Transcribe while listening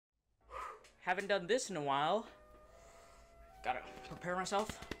Haven't done this in a while. Gotta prepare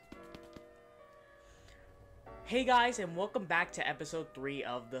myself. Hey guys, and welcome back to episode 3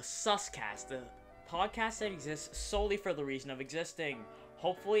 of the Suscast, the podcast that exists solely for the reason of existing.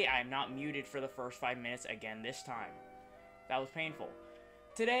 Hopefully, I'm not muted for the first 5 minutes again this time. That was painful.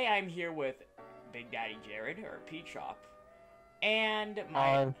 Today, I'm here with Big Daddy Jared, or Pete Shop, and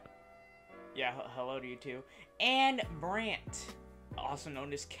my... Yeah, hello to you too. And Brant, also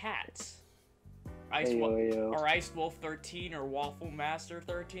known as Cats. Or Ice Wolf 13 or Waffle Master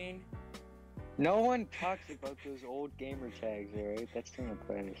 13. No one talks about those old gamer tags, alright? That's from the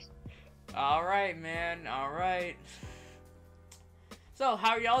past. Alright, man, alright. So, how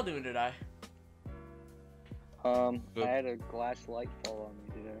are y'all doing today? I had a glass light fall on me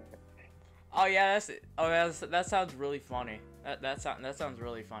today. Oh yeah, that sounds really funny. That sounds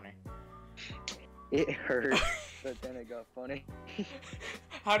really funny. It hurt, but then it got funny.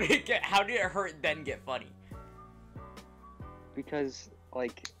 How did it hurt then get funny? Because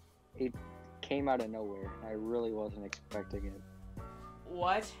like it came out of nowhere. I really wasn't expecting it.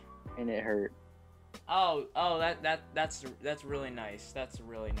 What? And it hurt. Oh, that's really nice. That's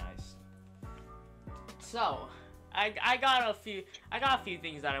really nice. So, I got a few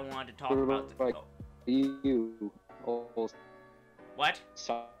things that I wanted to talk about. You. What?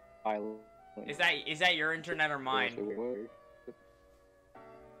 Silent. Is that your internet or mine?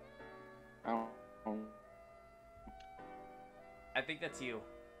 I think that's you.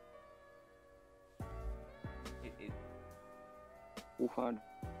 We'll find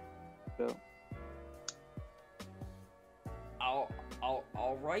out. All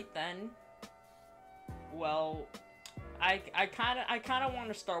right then. Well, I kind of want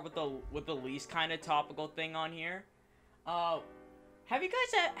to start with the least kind of topical thing on here. Have you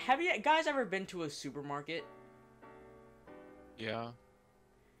guys ever been to a supermarket? Yeah.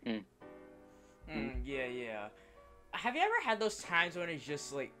 Yeah. Have you ever had those times when it's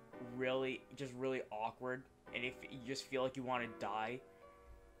just like really awkward, and if you just feel like you want to die?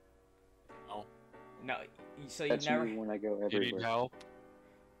 No. No. So That's you never. me when I go everywhere. Do you need help?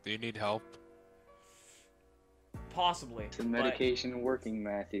 Do you need help? Possibly. It's the medication working,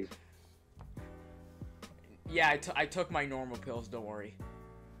 Matthew. Yeah, I took my normal pills. Don't worry.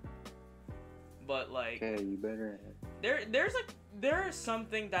 But like. Okay, you better. There's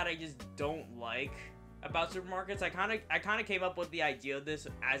something that I just don't like about supermarkets. I kind of came up with the idea of this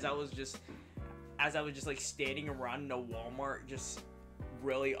as I was just like standing around in a Walmart, just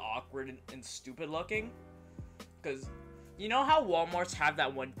really awkward and stupid looking. Cause you know how Walmarts have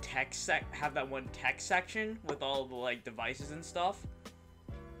that one tech section with all the like devices and stuff.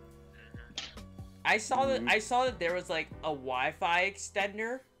 I saw that there was like a Wi-Fi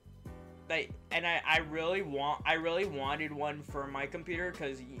extender. And I really wanted one for my computer,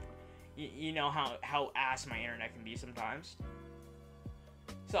 because you know how ass my internet can be sometimes.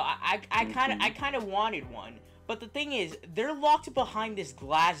 So I kind of wanted one, but the thing is, they're locked behind this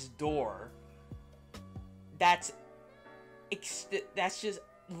glass door. That's just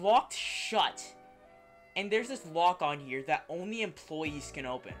locked shut, and there's this lock on here that only employees can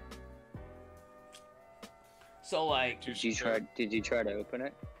open. So like, Did you try to open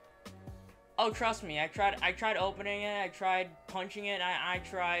it? Oh, trust me, I tried opening it, I tried punching it, I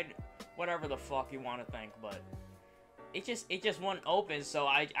tried whatever the fuck you want to think, but it just wouldn't open, so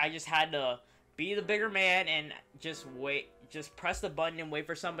I just had to be the bigger man and just press the button and wait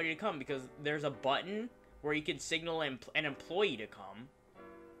for somebody to come, because there's a button where you can signal an employee to come,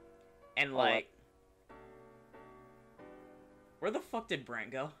 and like, where the fuck did Brent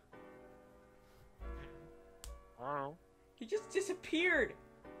go? I don't know. He just disappeared.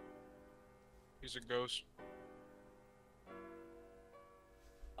 He's a ghost.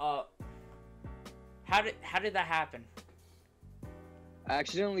 How did that happen? I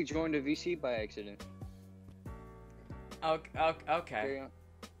accidentally joined a VC by accident. Okay.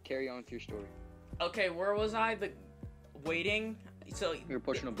 Carry on with your story. Okay, where was I? Waiting. So You're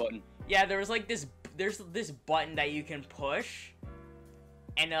pushing a button. Yeah, there's this button that you can push,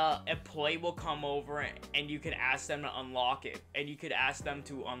 and employee will come over and you can ask them to unlock it, and you could ask them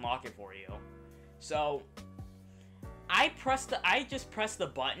to unlock it for you. So I just press the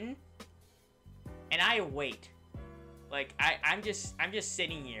button and I wait. Like I'm just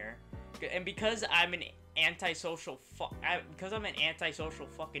sitting here, and because I'm an antisocial fucking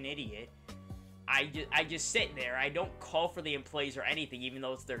idiot, I just sit there. I don't call for the employees or anything, even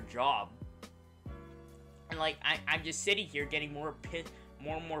though it's their job. And like I'm just sitting here getting more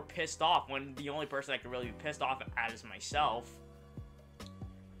and more pissed off, when the only person I can really be pissed off at is myself.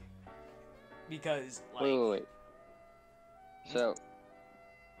 Because like Wait. So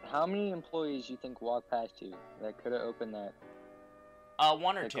How many employees you think walked past you that could have opened that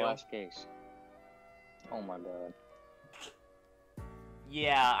One or the two. glass case? Oh my god.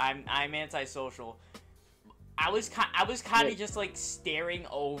 Yeah, I'm antisocial. I was kind of Yeah. just like staring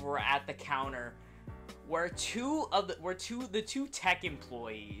over at the counter, where the two tech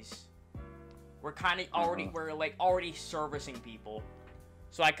employees were kind of already servicing people.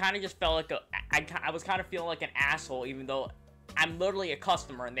 So I kind of just felt like I was kind of feeling like an asshole, even though I'm literally a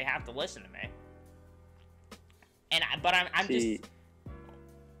customer and they have to listen to me. But I'm See, just.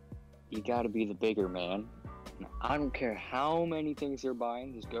 you gotta be the bigger man. I don't care how many things they're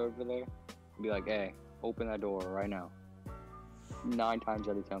buying, just go over there and be like, hey, open that door right now. 9 times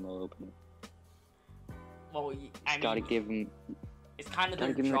out of 10 they'll open it. Well, I mean, Gotta give them, it's kind of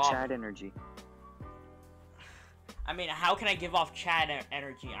gotta their give them the job. Chad energy. I mean, how can I give off Chad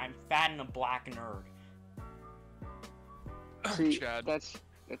energy? I'm fat and a black nerd. See, Chad. that's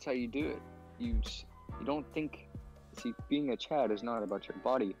how you do it. You don't think. See, being a Chad is not about your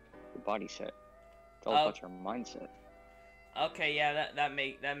body set. It's all Oh. about your mindset. Okay, yeah, that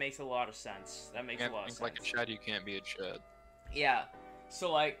makes a lot of sense. That makes a Can't lot of think like a sense. Chad, you can't be a Chad. Yeah.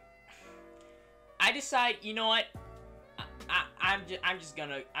 So like, I decide, you know what? I'm just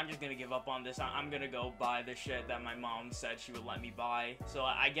gonna give up on this. I'm gonna go buy the shit that my mom said she would let me buy. So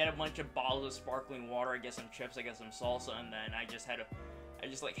I get a bunch of bottles of sparkling water. I get some chips. I get some salsa, and then I just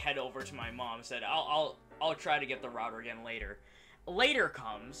head over to my mom. And said I'll try to get the router again later. Later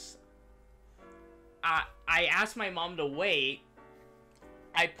comes. I asked my mom to wait.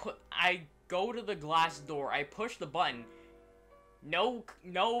 I go to the glass door. I push the button. No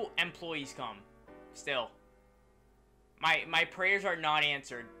employees come. Still. My prayers are not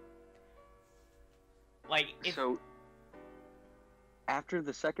answered. Like, if, So, after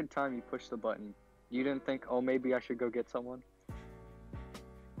the second time you push the button, you didn't think, oh, maybe I should go get someone?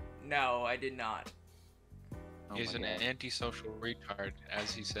 no, I did not. Oh He's my an God. antisocial retard,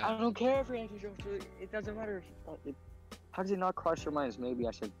 as he said. I don't care if you're antisocial. It doesn't matter. How does it not cross your minds? Maybe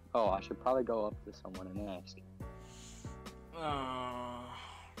I should probably go up to someone and ask.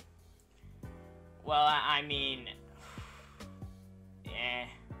 Well, I mean, yeah.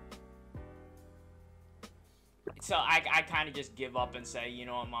 So I kind of just give up and say, you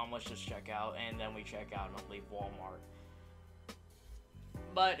know what, Mom, let's just check out, and then we check out and I'll leave Walmart.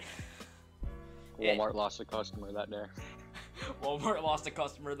 But Walmart lost a customer that day. Walmart lost a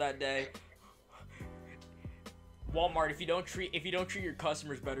customer that day. Walmart, if you don't treat your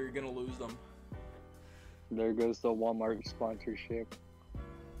customers better, you're gonna lose them. There goes the Walmart sponsorship.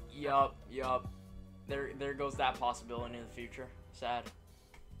 Yup. There goes that possibility in the future. Sad.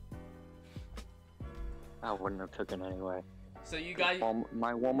 I wouldn't have taken it anyway. So you guys,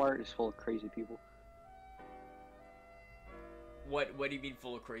 My Walmart is full of crazy people. what do you mean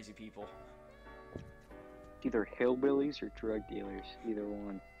full of crazy people? Either hillbillies or drug dealers. Either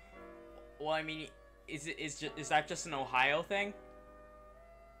one. Well, I mean, is that just an Ohio thing?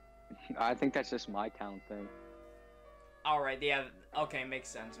 I think that's just my town thing. All right, yeah, okay, makes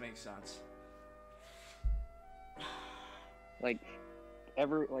sense. Like,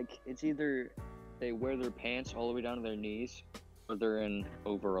 it's either they wear their pants all the way down to their knees, or they're in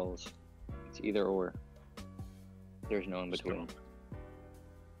overalls. It's either or. There's no in between.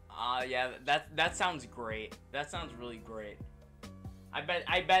 Yeah, that sounds great. That sounds really great. I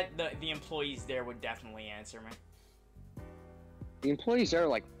bet the employees there would definitely answer me. The employees there are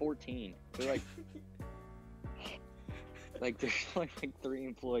like 14. They're like there's like 3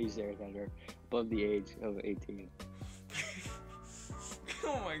 employees there that are above the age of 18.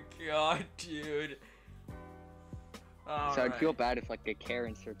 Oh my god, dude. So I'd feel bad if like a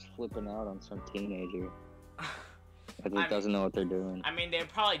Karen starts flipping out on some teenager that just doesn't know what they're doing. I mean, they'd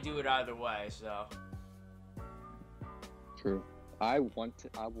probably do it either way, so. True. I want to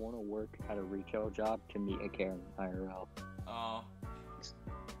work at a retail job to meet a Karen IRL. Oh.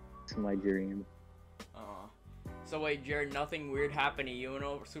 It's my dream. Oh. So wait, Jared, nothing weird happened to you in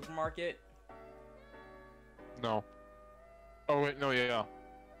a supermarket? No. Oh wait, no, yeah.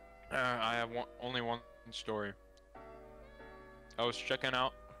 I have only one story. I was checking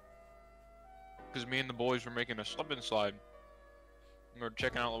out because me and the boys were making a slip and slide. We were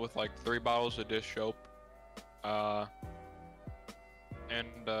checking out with like 3 bottles of dish soap, and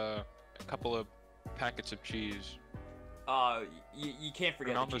a couple of packets of cheese. You can't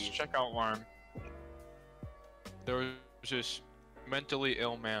forget And on the this cheese. checkout line, there was this mentally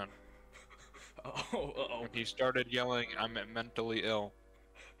ill man. Uh-oh. When he started yelling, "I'm mentally ill."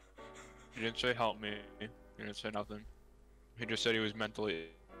 He didn't say help me. He didn't say nothing. He just said he was mentally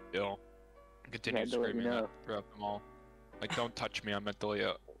ill. Continued to let you screaming know. that throughout the mall. Like, don't touch me, I'm mentally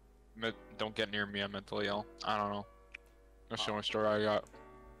ill. Don't get near me. I'm mentally ill. I don't know. That's the only story I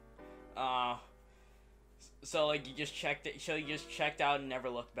got. So like you just checked it. So you just checked out and never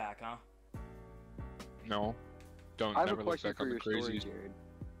looked back, huh? No. Don't I have a never look question back for on the your story, crazies. Jared.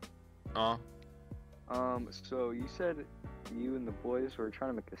 So you said you and the boys were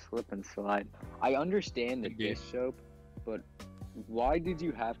trying to make a slip and slide. I understand the Indeed. dish soap, but why did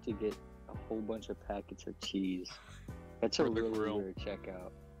you have to get a whole bunch of packets of cheese? That's a For the really grill. weird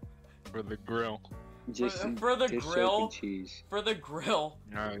checkout. For the grill. Just For the dish soap grill? and cheese. For the grill.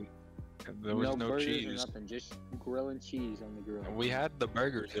 No, there was no burgers or cheese. nothing. Just grill and cheese on the grill. We had the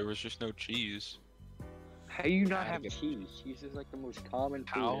burgers. There was just no cheese. How do you not Gotta have get- cheese? Cheese is like the most common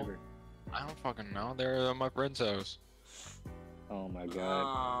food How? ever. I don't fucking know. They're at my friend's house. Oh my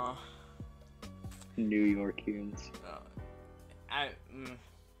god. New Yorkians.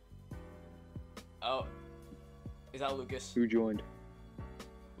 Oh, is that Lucas? Who joined?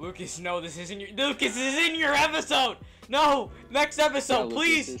 Lucas, no, this isn't your. Lucas, this isn't your episode. No, next episode, Yeah, Lucas,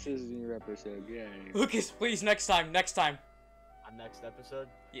 please. This is your episode. Yeah. Lucas, please, next time, next time. On next episode?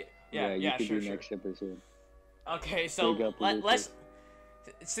 you Yeah, could sure, do sure. next episode. Okay, so Big up, let's. Lucas.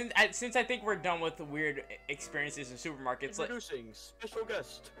 Since I think we're done with the weird experiences in supermarkets, Introducing special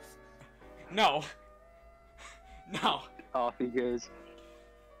guest. no, no. Off he goes.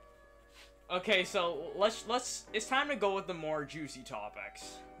 Okay, so let's. It's time to go with the more juicy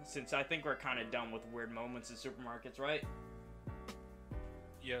topics. Since I think we're kind of done with weird moments in supermarkets, right?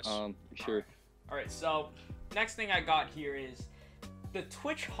 Yes. Sure. All right. So next thing I got here is the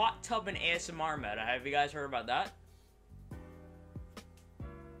Twitch hot tub and ASMR meta. Have you guys heard about that?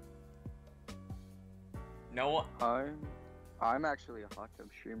 No. I'm actually a hot tub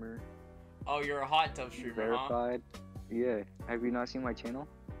streamer. Oh, you're a hot tub streamer, huh? Verified. Yeah. Have you not seen my channel?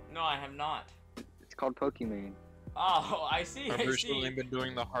 No, I have not. It's called Pokimane. Oh, I see. I've I recently see. been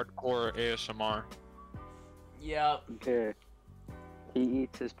doing the hardcore ASMR. Yeah. Okay. He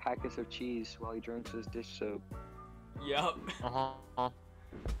eats his packets of cheese while he drinks his dish soap. Yep. Uh-huh.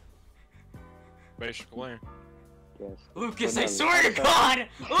 Basically. Yes. Lucas, But I no, swear to stop. God,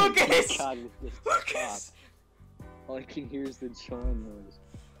 Lucas. God, Lucas, Lucas. stop. All I can hear is the chewing noise.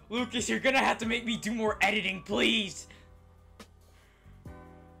 Lucas, you're gonna have to make me do more editing, please.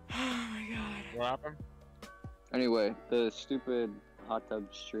 Oh my God. What happened? Anyway, the stupid hot tub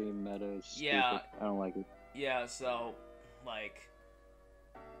stream meta is stupid. Yeah. I don't like it. Yeah. So, like,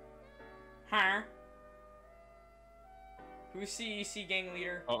 huh? Who's CEC gang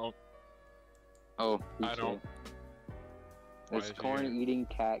leader? Uh-oh. Oh, I don't- Why It's is he corn here? eating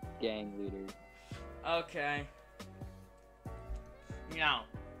cat gang leader. Okay. Now,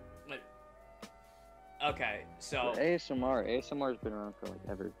 like, okay, so But ASMR's been around for like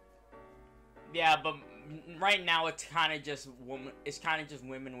ever. yeah, but right now it's kind of just woman. It's kind of just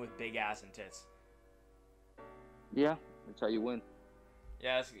women with big ass and tits. Yeah, that's how you win.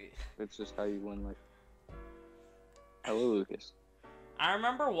 Yeah, That's just how you win. Like, hello, Lucas. I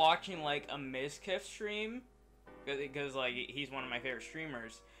remember watching like a Mizkif stream, because like he's one of my favorite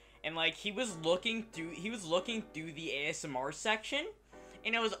streamers, and like he was looking through the ASMR section,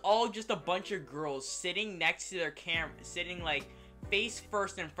 and it was all just a bunch of girls sitting next to their camera, sitting like face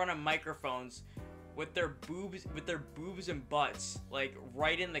first in front of microphones, with their boobs and butts like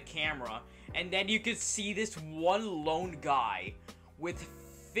right in the camera, and then you could see this one lone guy with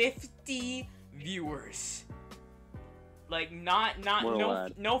 50 viewers. Like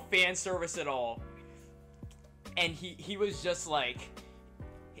no fan service at all. And he was just like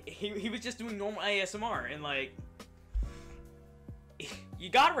he was just doing normal ASMR, and like you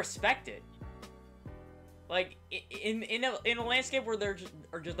gotta respect it. Like in a landscape where there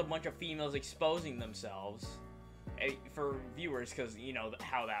are just a bunch of females exposing themselves for viewers, because you know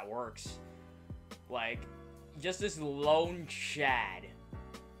how that works. Like just this lone Chad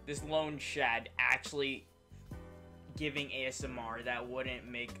actually giving ASMR that wouldn't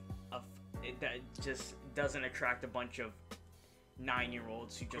make that just doesn't attract a bunch of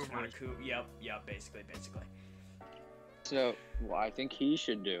 9-year-olds who just want to Yep, basically. So, what I think he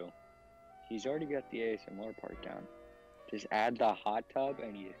should do, he's already got the ASMR part down. Just add the hot tub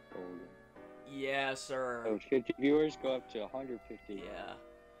and he's golden. Yeah, sir. So 50 viewers go up to 150. Yeah.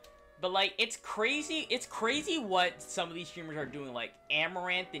 But like it's crazy what some of these streamers are doing, like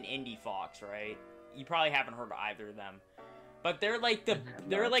Amaranth and Indie Fox, right? You probably haven't heard of either of them. But they're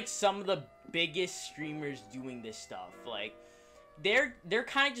like some of the biggest streamers doing this stuff. Like they're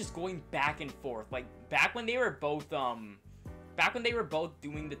kind of just going back and forth. Like back when they were both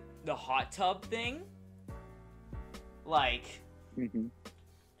doing the hot tub thing, like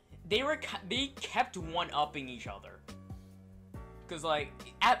they kept one-upping each other Cause like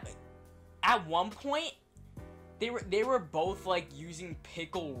at one point they were both like using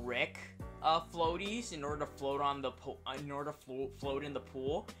Pickle Rick floaties in order to float on the float in the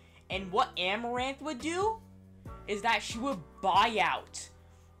pool. And what Amaranth would do is that she would buy out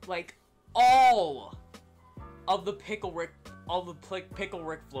like all of the Pickle Rick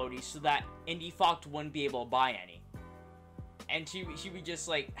floaties so that Indy Fox wouldn't be able to buy any. And she would just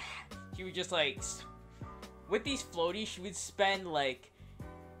like with these floaties she would spend like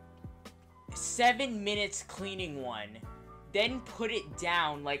 7 minutes cleaning one, then put it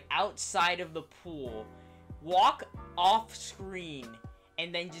down like outside of the pool, walk off screen,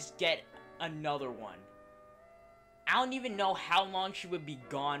 and then just get another one. I don't even know how long she would be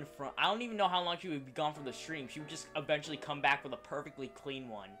gone from. I don't even know how long she would be gone from the stream. She would just eventually come back with a perfectly clean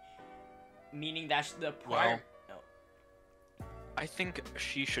one, meaning that's the prior. I think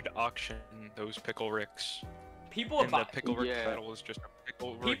she should auction those Pickle Ricks. People would and buy. the Pickle Rick title is just a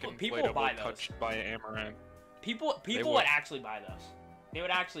Pickle Rick people would buy inflatable those. touched by Amaranth. People would actually buy those. They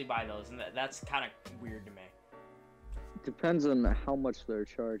would actually buy those, and that's kind of weird to me. Depends on how much they're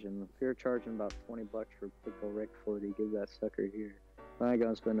charging. If you're charging about $20 for Pickle Rick 40, give that sucker here. I'm not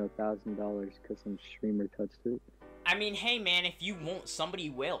gonna spend $1,000 because some streamer touched it. I mean, hey man, if you won't, somebody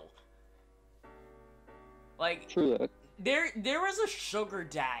will. Like, True that. there was a sugar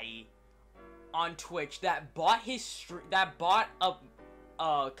daddy on Twitch that bought a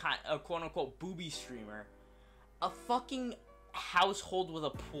quote unquote booby streamer, a fucking household with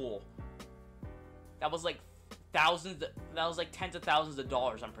a pool. That was like tens of thousands of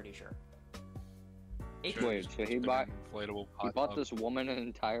dollars, I'm pretty sure. Wait, so he bought this woman an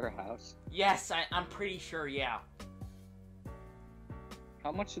entire house? Yes, I'm pretty sure, yeah.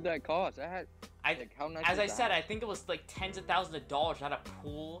 How much did that cost? As I said, I think it was like tens of thousands of dollars. Had a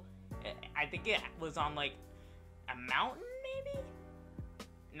pool. I think it was on like a mountain, maybe.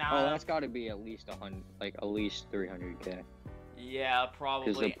 Nah. Oh, that's got to be at least at least 300K. Yeah,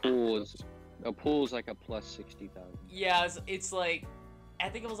 probably. Because the pool's like a plus 60,000. Yeah, it's like, I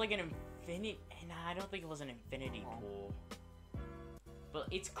think it was like an infinity. Nah, I don't think it was an infinity pool. But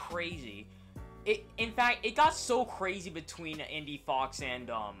it's crazy. In fact, it got so crazy between Indy Fox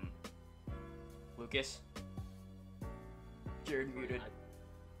and Lucas. Jared muted.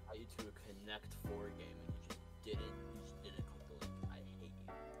 I you to a Connect 4 game and you just didn't click the link. I hate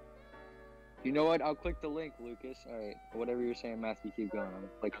you. You know what? I'll click the link, Lucas. Alright, whatever you're saying, Matthew, keep going. I'm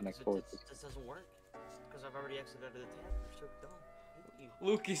like Connect 4. This doesn't work. Because I've already exited out of the tab. You're so dumb. I hate you.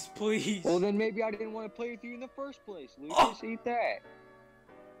 Lucas, please. Well, then maybe I didn't want to play with you in the first place. Lucas, eat that.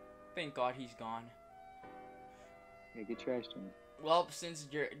 Thank God he's gone. Yeah, get trashed him. Well, since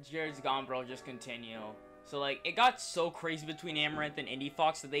Jared's gone, bro, just continue. So, like, it got so crazy between Amaranth and Indy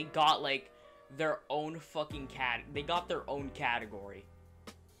Fox that they got, like, their own fucking They got their own category.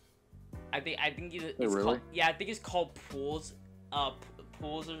 I think it's really? called, yeah, I think it's called pools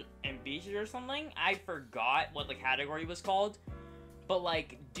and beaches or something. I forgot what the category was called. But,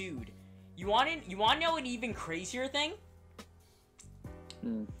 like, dude, you want to know an even crazier thing?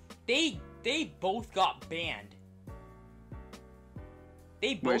 Hmm. They both got banned.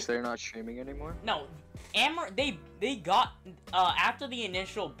 Wait, so they're not streaming anymore? No, they got after the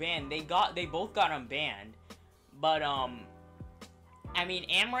initial ban, they both got unbanned. But I mean,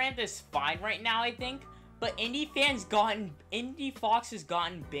 Amaranth is fine right now, I think. But Indy Fox has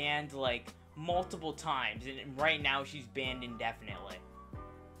gotten banned like multiple times, and right now she's banned indefinitely.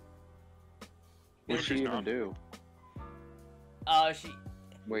 What did she even do?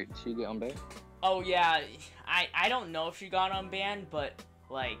 Wait, she get unbanned? Oh yeah, I don't know if she got unbanned, but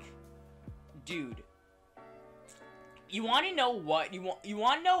like, dude, you want to know what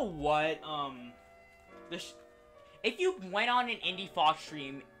if you went on an Indy Fox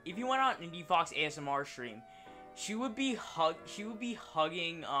stream, if you went on an Indy Fox ASMR stream, she would be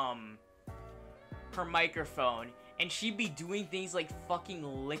hugging her microphone, and she'd be doing things like fucking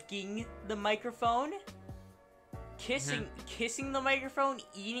licking the microphone, kissing the microphone,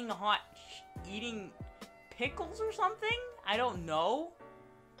 eating pickles or something. I don't know.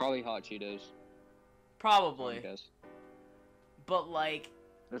 Probably hot Cheetos. Probably. I guess. But like,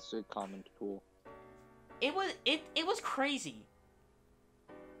 that's a common tool. It was crazy.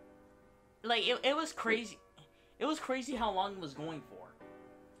 Like it was crazy. It was crazy how long it was going for.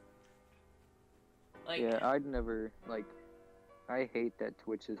 Like, yeah, I'd never like. I hate that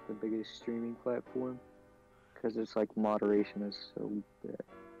Twitch is the biggest streaming platform, because it's like moderation is so bad.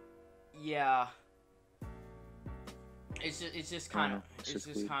 Yeah. It's just kind of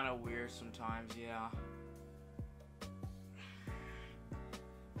weird sometimes, yeah.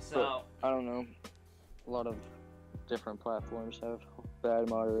 So but, I don't know. A lot of different platforms have bad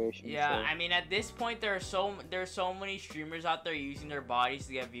moderation. Yeah, so. I mean, at this point, there's so many streamers out there using their bodies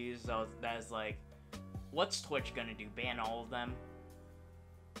to get views. So that's like, what's Twitch gonna do? Ban all of them?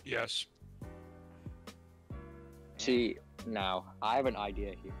 Yes. See, now I have an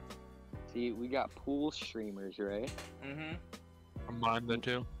idea here. See, we got pool streamers, right? Mm-hmm. Combine the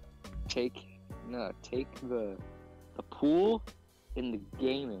two. Take the pool in the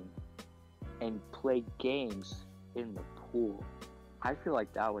gaming and play games in the pool. I feel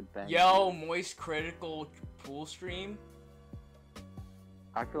like that would bang. Yo, Moist Critical pool stream.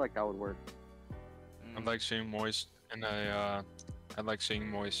 I feel like that would work. I'd like seeing Moist in a. I'd like seeing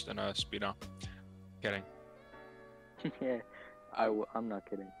Moist in a speedo. Kidding. Yeah, I'm not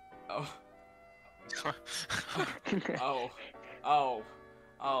kidding. Oh.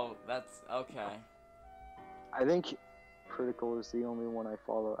 Oh, that's okay. I think Critical is the only one I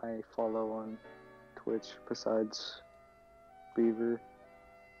follow on Twitch besides Beaver.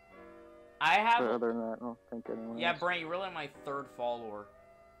 I have. But other than that, I don't think anyone Yeah, else. Brent, you're really my third follower.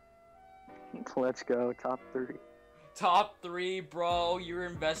 Let's go, top 3. Top 3, bro. You're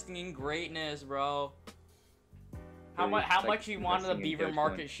investing in greatness, bro. How Dude, much? How it's much like you want of the investing in Beaver Dogecoin.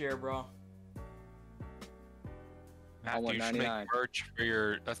 market share, bro? Matthew, you should make 199. merch for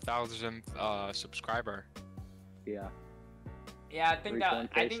your 1,000th subscriber. Yeah. Yeah, I think Reach that. 1K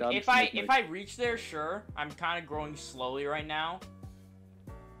I think subs, if I make if merch. I reach there, sure. I'm kind of growing slowly right now.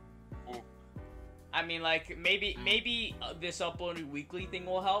 Ooh. I mean, like maybe this uploaded weekly thing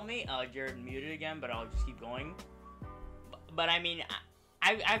will help me. Jared muted again, but I'll just keep going. But I mean,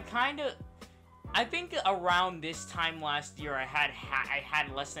 I kind of. I think around this time last year, I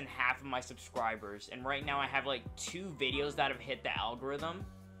had less than half of my subscribers, and right now I have like 2 videos that have hit the algorithm.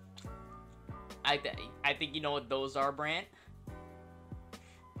 I think you know what those are, Brant.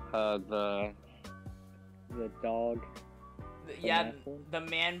 The dog. Yeah, next one? the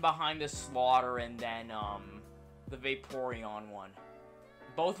man behind the slaughter, and then the Vaporeon one.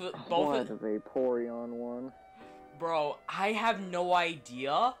 Both the of Vaporeon one. bro, I have no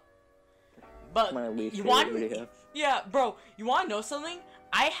idea. But My least you favorite want video. Yeah, bro, you want to know something?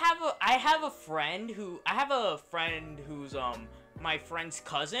 I have a friend who's my friend's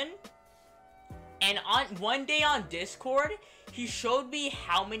cousin. And on one day on Discord, he showed me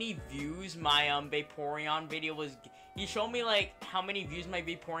how many views my Vaporeon video was. He showed me like how many views my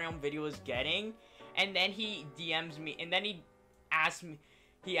Vaporeon video was getting, and then he DMs me, and then he asked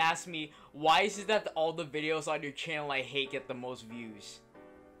me, why is it that all the videos on your channel I hate get the most views?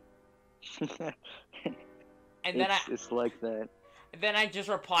 And then it's like that. I just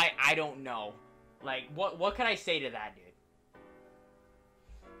reply, I don't know. Like, what can I say to that, dude?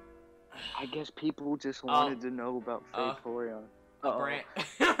 I guess people just wanted to know about Vaporeon. Brant.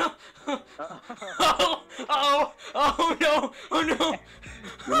 Oh no! Oh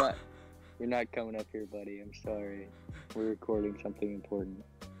no! You're not coming up here, buddy. I'm sorry. We're recording something important.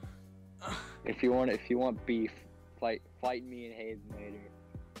 If you want beef, fight me and Hayden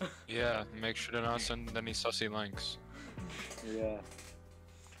later. Yeah, make sure to not send any sussy links. Yeah.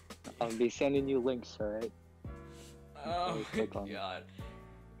 I'll be sending you links, alright? Oh my click on it. god.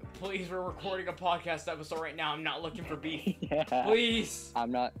 Please, we're recording a podcast episode right now. I'm not looking for beef. Yeah. Please.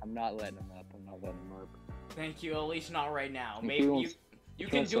 I'm not letting him up. I'm not letting him up. Thank you. At least not right now. If Maybe he wants- you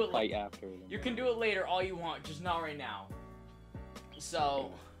He can wants do to it. fight after them. You can do it later, all you want, just not right now.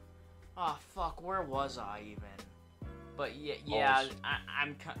 So, oh fuck, where was I even? But yeah, Balls.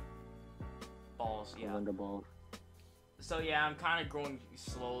 I'm balls, yeah. Linda balls. So yeah, I'm kind of growing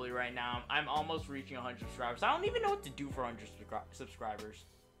slowly right now. I'm almost reaching 100 subscribers. I don't even know what to do for 100 subscribers.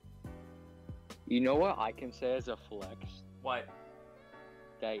 You know what I can say as a flex? What?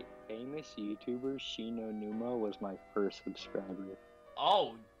 That famous YouTuber Shino Numa was my first subscriber.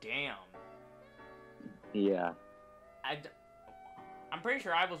 Oh damn. Yeah. I'm pretty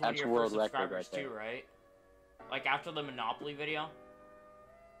sure I was one of That's your world first record subscribers right too, right? Like after the Monopoly video.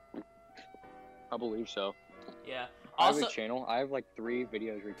 I believe so. Yeah. I have Also, a channel. I have like 3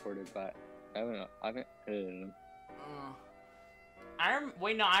 videos recorded, but I haven't edited them.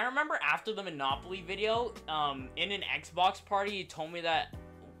 I remember after the Monopoly video, in an Xbox party, you told me that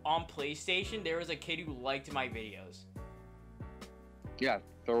on PlayStation there was a kid who liked my videos. Yeah,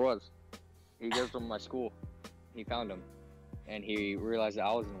 there was. He goes to my school. He found him, and he realized that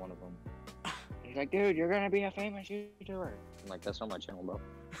I was in one of them. He's like, "Dude, you're gonna be a famous YouTuber." I'm like, "That's not my channel, bro."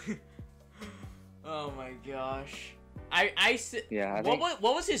 Oh my gosh. Yeah, I what think,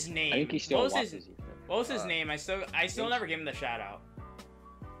 was his name? I think he still what was watches his you. What was his name? I still never gave him the shout out.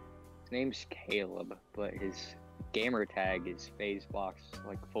 His name's Caleb, but his gamer tag is FazeBox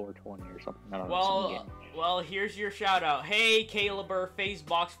like 420 or something. I don't know, some game. Well, here's your shout out. Hey, Caliber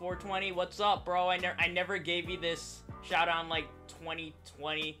FazeBox 420, what's up, bro? I never gave you this shout out in like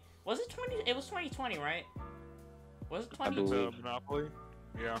 2020. Was it 20? It was 2020, right? Was it 20? believe. Monopoly?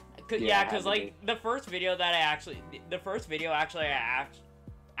 Yeah. Yeah, had cause to like the first video after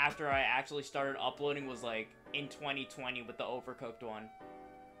I actually started uploading was like in 2020 with the Overcooked one.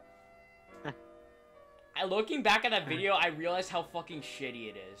 Looking back at that video, I realized how fucking shitty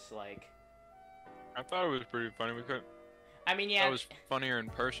it is. Like, I thought it was pretty funny. I mean, yeah. That was funnier in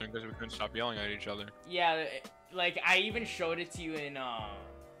person because we couldn't stop yelling at each other. Yeah, like I even showed it to you in like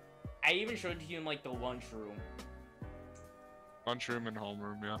the lunchroom. Lunchroom and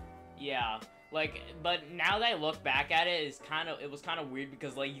homeroom, yeah. Yeah, like, but now that I look back at it, it was kind of weird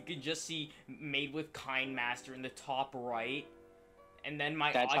because like you could just see Made with Kind Master in the top right, and then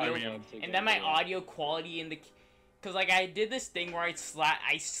my That's how audio, you know to and get then my it. audio quality in the, cause like I did this thing where I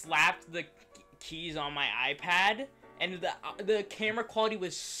slapped the keys on my iPad, and the camera quality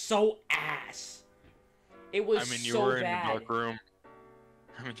was so ass. It was I mean, you so were bad. in a dark room.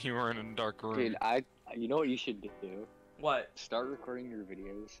 You were in a dark room. Dude, you know what you should do? What? Start recording your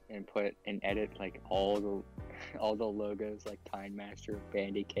videos and put and edit like all the logos like Kind Master,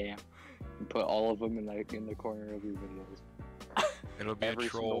 Bandicam, and put all of them in the corner of your videos. It'll be Every a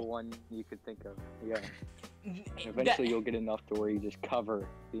single troll. one you could think of. Yeah. Eventually, you'll get enough to where you just cover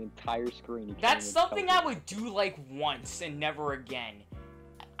the entire screen. You can't That's even something cover. I would do like once and never again.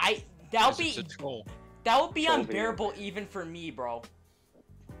 That Because would it's a be troll. unbearable video. even for me, bro.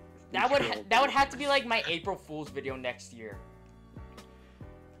 It's troll That would video. have to be like my April Fool's video next year.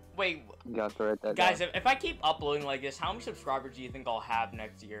 Wait, You got to write that guys, down. if I keep uploading like this, how many subscribers do you think I'll have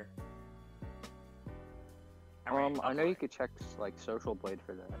next year? I know you could check like Social Blade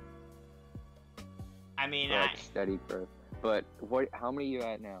for that. I mean, For, like steady growth. But how many are you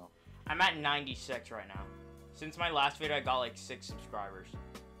at now? I'm at 96 right now. Since my last video, I got like 6 subscribers.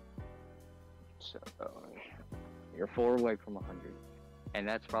 So you're 4 away from 100, and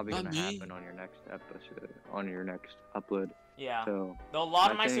that's probably Not gonna me. happen on your next episode, on your next upload. Yeah. So Though a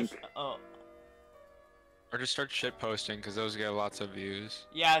lot of I my think- Or just start shit posting because those get lots of views.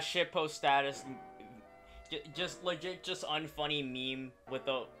 yeah, shitpost status. Just legit, just unfunny meme with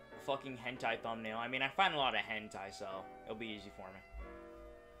the fucking hentai thumbnail. I mean, I find a lot of hentai, so it'll be easy for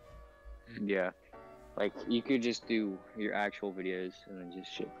me. yeah, like you could just do your actual videos and then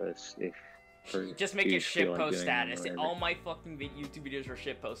just shitpost if. Just make you it feel like shitpost doing status. whatever. All my fucking YouTube videos are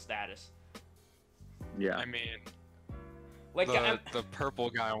shitpost status. Yeah. I mean, Like, the purple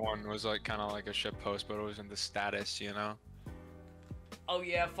guy one was like kind of like a shit post, but it was in the status, you know. oh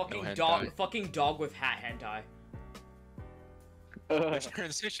yeah, fucking hentai. dog with hat hentai. The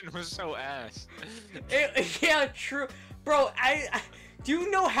transition was so ass. Yeah, true, bro. Do you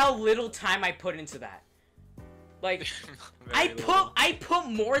know how little time I put into that? Like, I Very little. put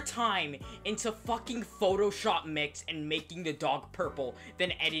more time into fucking Photoshop mix and making the dog purple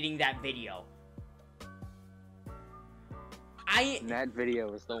than editing that video. And that video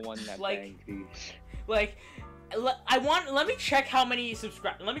was the one that Like- banged views. Like, let me check how many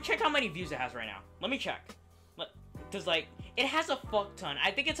let me check how many views it has right now. Let me check. Cause like, it has a fuck ton. I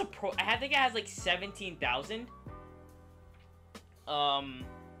think I think it has like 17,000.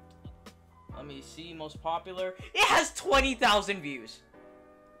 Let me see, most popular. It has 20,000 views.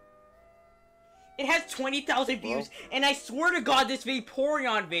 It has 20,000 views, and I swear to God, this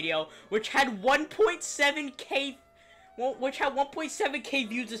Vaporeon video, which had 1.7k,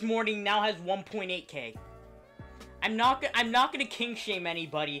 views this morning, now has 1.8k. I'm not gonna king shame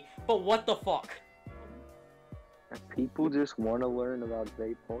anybody, but what the fuck? People just want to learn about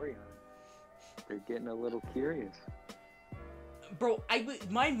Vaporeon. They're getting a little curious. Bro,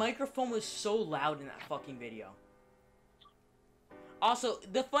 my microphone was so loud in that fucking video. Also,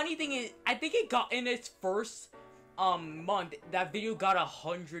 the funny thing is, I think it got, in its first month, that video got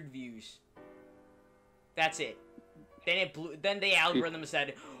 100 views. That's it. Then it blew. Then the algorithm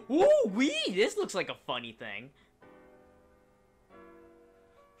said, "Ooh wee, this looks like a funny thing."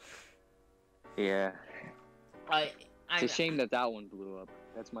 Yeah. I It's a shame that one blew up.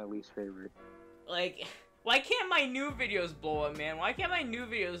 That's my least favorite. like, why can't my new videos blow up, man? Why can't my new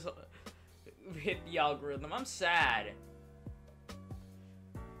videos hit the algorithm? I'm sad.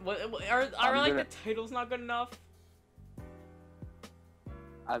 What are like gonna- the titles not good enough?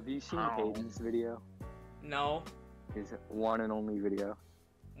 Have you seen Ow. Hayden's video? No. His one and only video.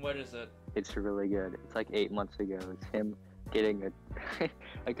 What is it? It's really good. It's like 8 months ago. It's him getting a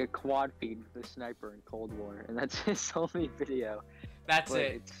like a quad feed with a sniper in Cold War, and that's his only video. That's But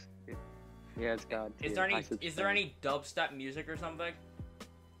it. Yeah, it's God tier. Is there I any subscribe. dubstep music or something?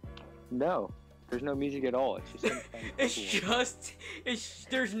 No, there's no music at all. It's just him playing It's keyboard. just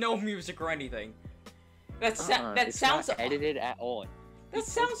there's no music or anything. That It's sounds not edited at all. that He took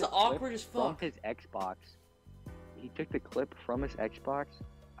sounds the clip awkward as From fuck. his Xbox. He took the clip from his Xbox.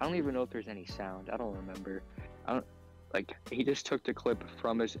 I don't even know if there's any sound. I don't remember. He just took the clip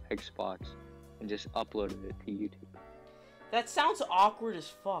from his Xbox and just uploaded it to YouTube. That sounds awkward as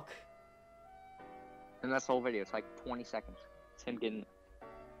fuck. And that's the whole video. It's like 20 seconds. It's him getting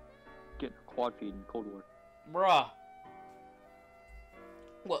a quad feed in Cold War. Bruh.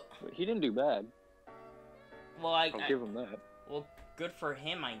 Well, But he didn't do bad. well, I'll give him that. well, good for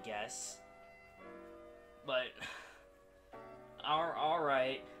him, I guess. But, all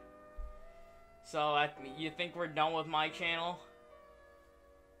right. So, you think we're done with my channel?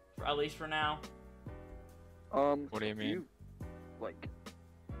 At least for now. What do you mean?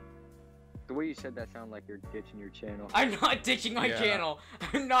 The way you said that sounded like you're ditching your channel. I'm not ditching my Yeah. channel.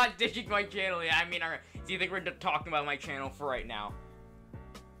 I'm not ditching my channel. Yeah, I mean, alright. Do you think we're talking about my channel for right now?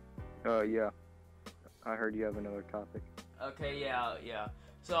 Yeah. I heard you have another topic. Okay, yeah.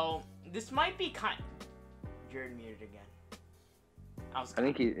 So, this might be Jared muted again. I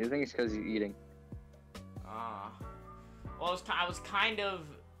think it's because he's eating. Well, I was kind of...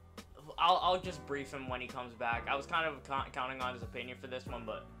 I'll just brief him when he comes back. I was kind of counting on his opinion for this one,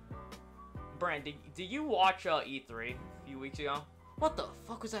 but... Brent, did you watch E3 a few weeks ago? What the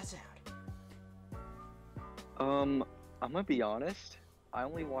fuck was that sound? I'm gonna be honest. I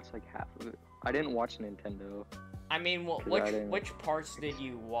only watched like half of it. I didn't watch Nintendo. I mean, 'Cause I didn't- which parts did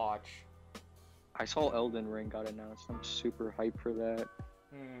you watch? I saw Elden Ring got announced. I'm super hyped for that.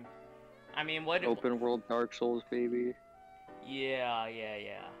 I mean, what... Open world Dark Souls, baby. Yeah.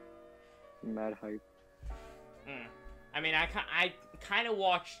 Mad hype. I mean, I kind of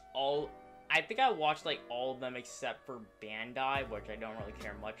watched all... I think I watched, like, all of them except for Bandai, which I don't really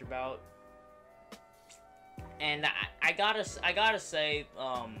care much about. And I gotta say,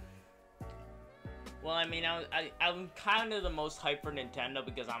 well, I mean, I'm kind of the most hyped for Nintendo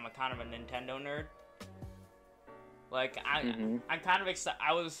because I'm kind of a Nintendo nerd. Like, I'm kind of excited.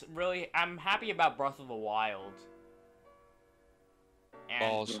 I'm happy about Breath of the Wild. And,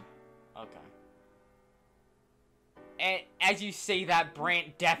 Balls. Okay. And as you say that,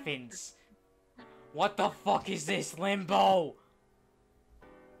 Brant deafens. What the fuck is this, Limbo?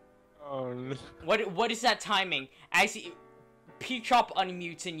 Oh, no. What is that timing? As P-Chop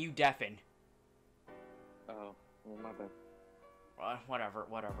unmutes and you deafen. Oh, well, my bad. Whatever.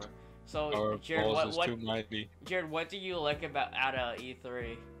 So, Our Jared, balls is too mighty. Jared, what do you like about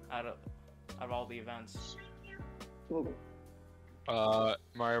E3? Out of all the events?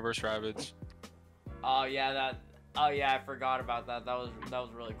 Mario vs. Rabbids. Oh yeah, I forgot about that. That was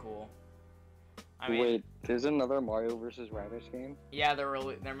really cool. I mean, Wait, there's another Mario vs. Rabbids game? yeah,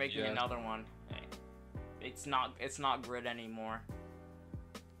 they're making Yeah. another one. It's not Grid anymore.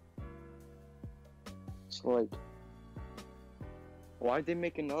 So like, why'd they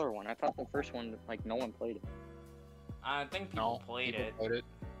make another one? I thought the first one, like, no one played it. I think people No, played people it. played it.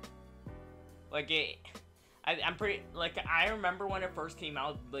 Like I'm pretty like I remember when it first came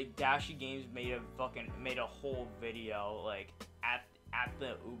out. Like Dashi Games made a whole video like at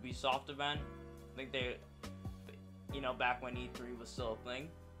the Ubisoft event. I think they, back when E3 was still a thing.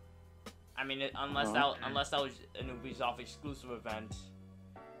 I mean, unless that was an Ubisoft exclusive event.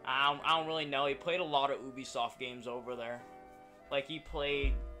 I don't really know. He played a lot of Ubisoft games over there. Like he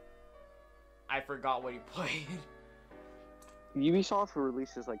played. I forgot what he played. Ubisoft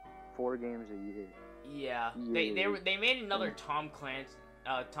releases like 4 games a year. Yeah, they made another Tom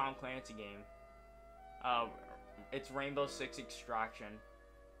Clancy game. It's Rainbow Six Extraction.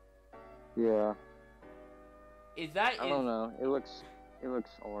 Yeah. I I don't know. It looks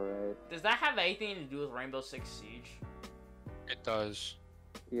alright. Does that have anything to do with Rainbow Six Siege? It does.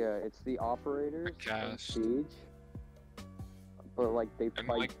 Yeah, it's the operators The and cast. Siege. But like they And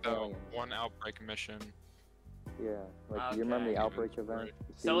fight like the aliens. one outbreak mission. Yeah, like you remember Okay. the outbreak event? Right.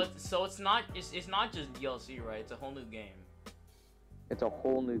 So Siege? it's not just DLC, right? It's a whole new game. It's a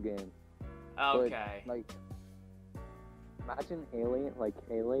whole new game. Okay. Like, imagine aliens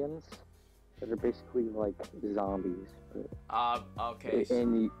that are basically like zombies. Okay.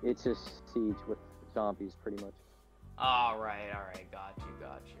 And it's just Siege with zombies, pretty much. All right. Got you.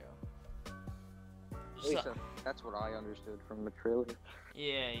 At least that's what I understood from the trailer.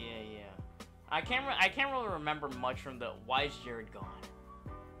 Yeah. I can't really remember much from the. Why is Jared gone?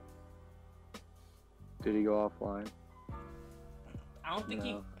 Did he go offline? I don't think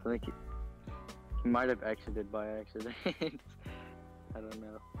No, I think he might have exited by accident. I don't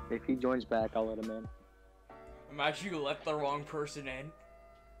know. If he joins back, I'll let him in. Imagine you let the wrong person in.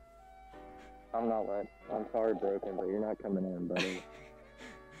 I'm not let. I'm sorry, Broken, but you're not coming in, buddy.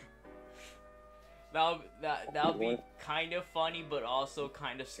 That'll be kind of funny, but also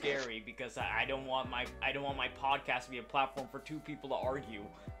kind of scary because I don't want my podcast to be a platform for two people to argue.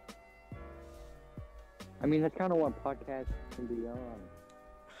 I mean, that's kind of what podcasts can be on.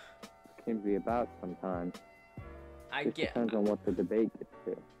 Can be about sometimes. It depends on what the debate gets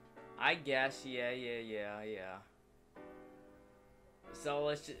to. I guess, yeah. So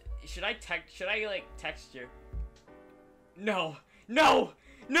let's just, should I text you? No!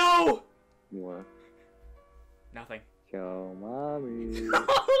 What? Nothing. Show mommy.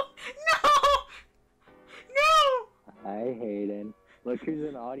 No! Hi, Hayden. Look who's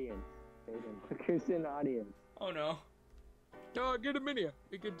in audience. Hayden, look who's in audience. Oh no. No, get him in here.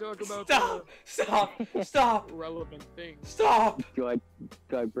 We can talk about Stop! relevant things. Stop! Do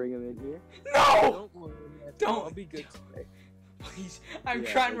I bring him in here? No! Don't worry, Matthew. Don't. I'll be good today. Please, I'm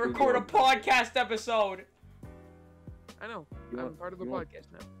Yeah, trying to we'll be record a good. podcast episode. I know. You I'm want- part of the you want-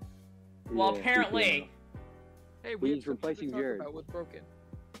 podcast now. Well, Yeah, apparently, Hey, we He's have something replacing to talk Jared. about with Broken.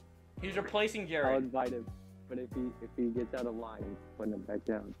 he's replacing I'll Jared. invite him. But if he gets out of line, I'm putting him back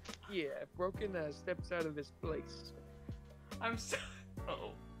down. Yeah, if Broken steps out of his place. I'm so.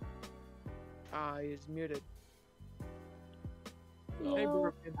 Oh. He's muted. Hey, Yo,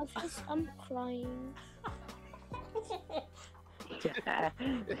 Broken. I'm crying.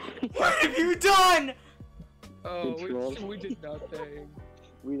 What have you done? Oh, Control. we did nothing.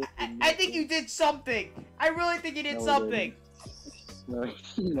 I think you did something. I really think you did No, something. No,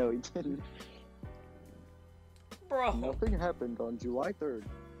 no, he didn't. Bro. Nothing happened on July 3rd.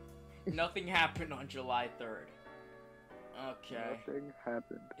 Nothing happened on July 3rd. Okay. Nothing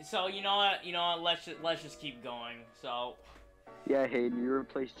happened. So you know what? Let's just keep going. So Yeah, Hayden, you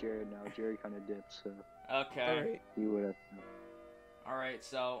replaced Jared now. Jared kind of dipped, so okay. Alright. you would have. All right.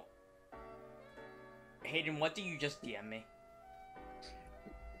 So Hayden, what do you just DM me?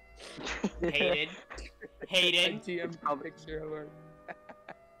 Hayden. Hayden. TM picture alert.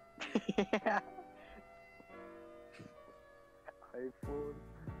 iPhone.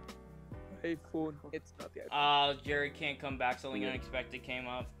 Hey, phone. It's not the iPhone. Jared can't come back. Something Yeah. unexpected came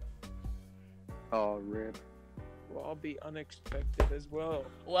up. Oh, rip. Well, I'll be unexpected as well.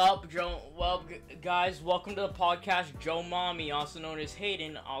 Well, guys, welcome to the podcast. Joe Mommy, also known as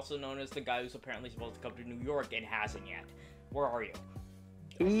Hayden, also known as the guy who's apparently supposed to come to New York and hasn't yet. Where are you?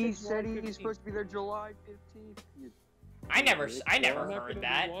 He said he's supposed to be there July 15th. I never I'm not heard gonna be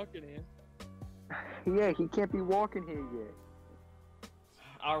that. walking in. Yeah, he can't be walking here yet.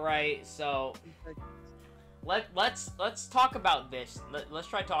 All right, so let's talk about this. Let's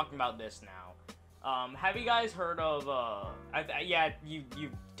try talking about this now. Have you guys heard of yeah, you've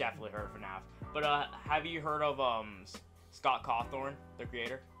definitely heard of FNAF. But have you heard of Scott Cawthorn, the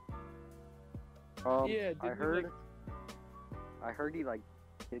creator? Yeah, I didn't heard. I heard he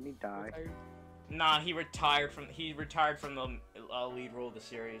didn't he die? Nah, he retired from the lead role of the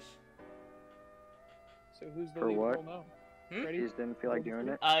series. So who's the For lead what? role now? Hmm? He just didn't feel like doing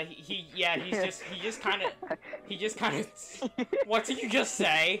it. He just kind of. What did you just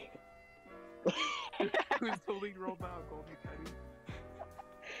say? Who's the lead role now? Goldie Petty.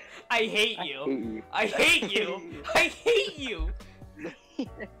 I hate I you. hate you. I hate you. I hate you.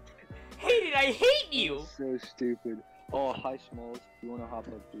 Hated, I hate you. So stupid. Oh, hi Smalls. You wanna hop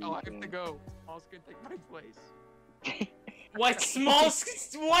up? Please, Oh, I have to man? go. Smalls gonna take my place. What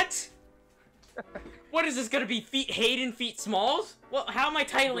what? What is this gonna be? Hayden feet Smalls? Well, how am I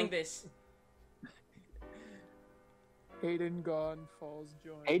titling this? Hayden gone, Falls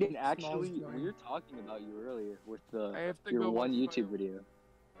joined. Hayden, Smalls actually, joined. we were talking about you earlier with I have to your go one watch YouTube my- video.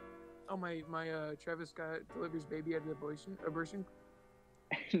 Oh, my Travis Scott delivers baby at an abortion.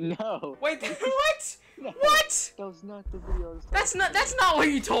 No. Wait, what? No. What? That was not the video. I was That's talking not what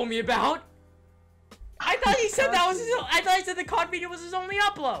you told me about. I thought he said that was his. I thought he said the COD video was his only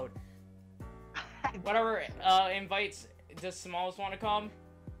upload. Whatever. Invites. Does Smalls want to come?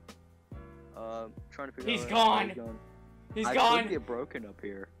 Trying to figure He's out. gone. He's I gone. could get broken up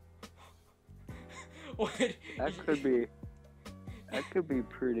here. What? That could be. That could be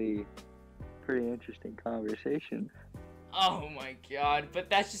pretty interesting conversation. Oh my god! But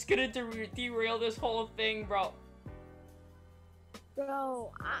that's just gonna derail this whole thing, bro.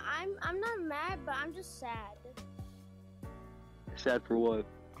 Bro, I'm not mad, but I'm just sad. Sad for what?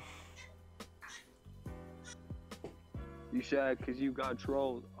 You sad because you got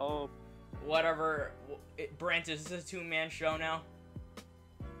trolled. Oh, Whatever. Brent, is this a two-man show now?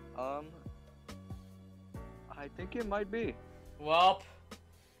 I think it might be. Well,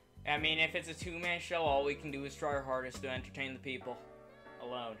 I mean, if it's a two-man show, all we can do is try our hardest to entertain the people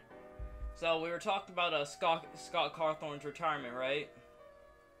alone. So we were talking about Scott Cawthorn's retirement, right?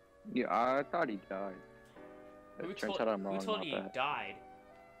 Yeah, I thought he died. Who It turns told, out I'm wrong who told about you he that. died?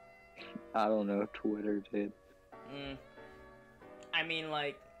 I don't know. Twitter did. I mean,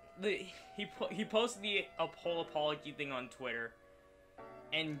 like, he posted a whole apology thing on Twitter,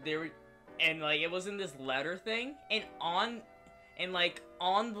 and like it was in this letter thing, and on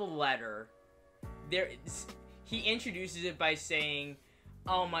the letter, he introduces it by saying,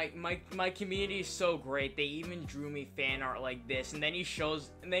 "Oh, my community is so great. They even drew me fan art like this." And then he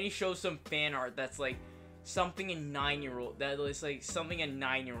shows some fan art that's like something a 9-year-old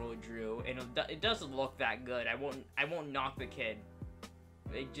drew, and it doesn't look that good. I won't knock the kid.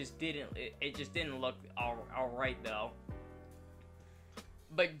 It just didn't look all right though.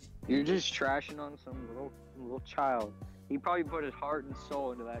 But You're just trashing on some little child. He probably put his heart and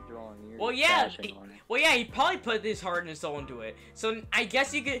soul into that drawing. You're well, yeah, trashing on it. he probably put his heart and his soul into it. So I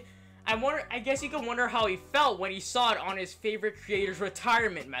guess you could wonder how he felt when he saw it on his favorite creator's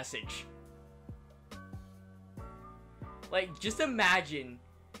retirement message. Like, just imagine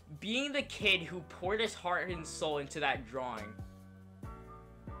being the kid who poured his heart and soul into that drawing.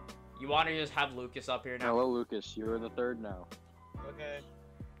 You want to just have Lucas up here now? Hello, Lucas. You're the third now. Okay.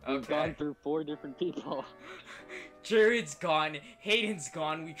 We've gone through 4 different people. Jared's gone, Hayden's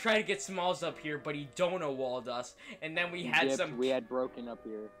gone, we tried to get Smalls up here, but he Donut walled us, and then we had We had Broken up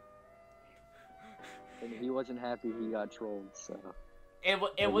here. And he wasn't happy he got trolled, so...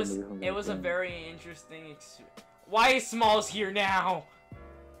 It was a very interesting Why is Smalls here now?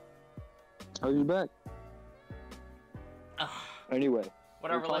 Oh, you back? Anyway,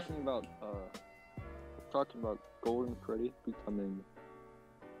 Whatever, we're talking about Golden Freddy becoming...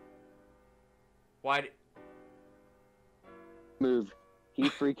 Why Moved. He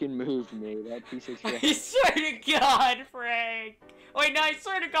freaking moved me, that piece of shit. I swear to God, Frank! Wait, no, I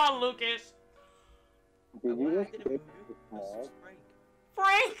swear to God, Lucas! Did Why you I just didn't kick move the you? ball? This is Frank.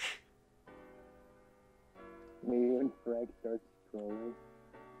 Frank! Me and Frank start trolling.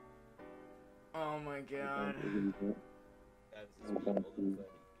 Oh my God. Guys, this is Golden Freddy.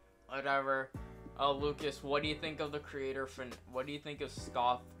 Whatever. Lucas, what do you think of the creator what do you think of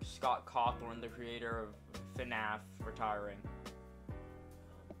Scott Cawthorn, the creator of FNAF, retiring?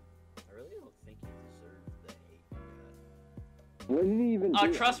 I really don't think he deserves the hate he got. What did he even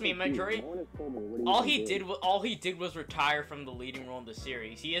do? Trust me, majority. No one has told me what All he did was retire from the leading role in the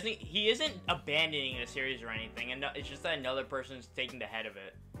series. He isn't abandoning the series or anything, and it's just that another person's taking the head of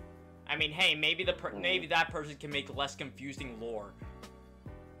it. I mean, hey, maybe maybe that person can make less confusing lore.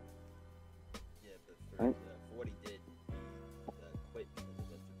 Yeah, but for what he did, he quit because a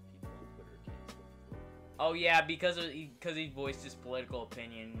bunch of people on Twitter canceled him. Oh yeah, because he voiced his political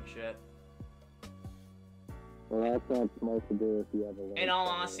opinion and shit. Well, that's not smart to do if you have a... In all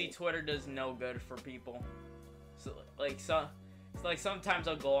honesty, Twitter does no good for people. So sometimes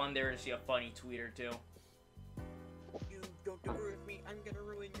I'll go on there to see a funny tweet or two. You don't agree with me, I'm gonna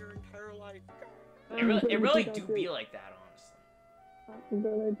ruin your entire life. It really do be like that, honestly. I'm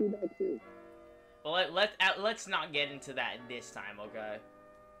gonna do that too. But let's not get into that this time, okay?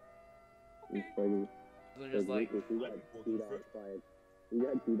 So just like, We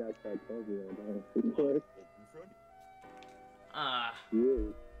got beat out by Kobe, don't we?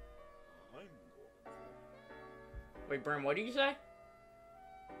 You. wait, Brim, what did you say?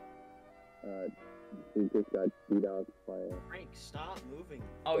 He just got beat out by Frank, stop moving.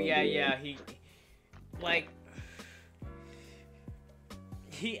 Oh yeah, he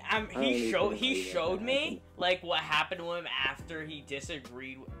showed me like what happened to him after he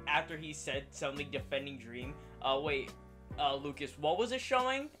after he said something defending Dream. Wait, Lucas, what was it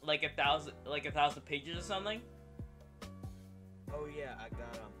showing? Like 1,000 pages or something? Oh yeah, I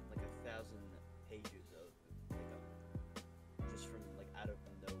got like 1,000 pages of like just from like out of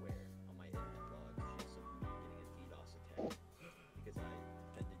nowhere on my internet blog, just of me getting a DDoS attack because I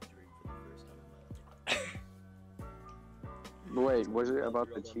defended Dream for the first time in my life. Wait, was it about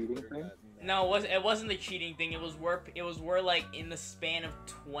the cheating thing? No, it wasn't the cheating thing. It was where like in the span of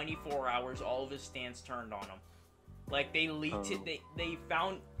 24 hours, all of his stands turned on him. Like they leaked it.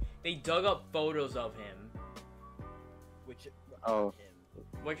 They dug up photos of him. Which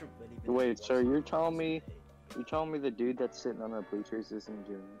Wait, so you're telling me the dude that's sitting on the bleachers isn't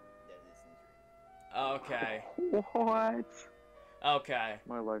Dream? Okay. What? Okay.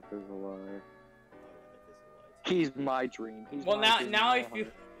 My life is a lie. He's my Dream. Well, now I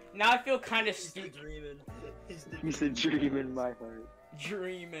feel kind of stupid. He's a dream in my heart.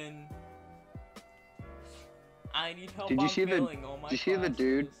 Dreaming. I need help. Did you I'm see the- failing all my did you see the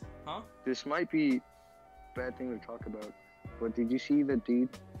dude? classes. Huh? This might be a bad thing to talk about, but did you see the dude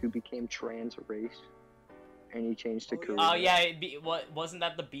who became trans race? And he changed to Oh, yeah. Korean? Oh yeah, what wasn't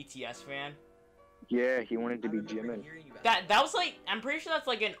that the BTS fan? Yeah, he wanted to I be remember Jimin. hearing about That was like, I'm pretty sure that's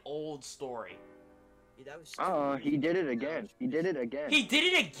like an old story. Yeah, that was He did it again. He did it again. He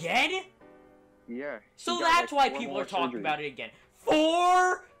did it again? Yeah. So he got, that's like, why 4 people more are talking surgeries. about it again.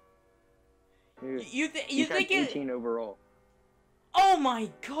 4? Yeah. You He's think had it? 18 overall. Oh my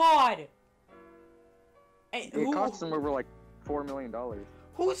god! Hey, It cost him over like $4 million.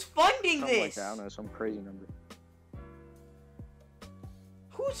 who's funding Something like this? that. I don't know, some crazy number.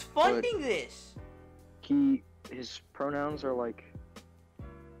 Who's funding this? His pronouns are like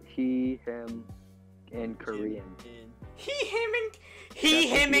he, him, and Korean. He, him, and That's what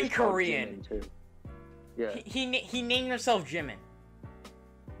him was in called Korean. Jimin, too. Yeah, He named himself Jimin.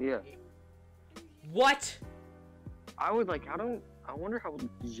 yeah. What? I wonder how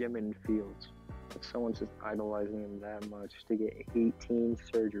Jimin feels if someone's just idolizing him that much to get 18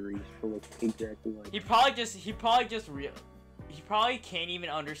 surgeries for look exactly like. He probably can't even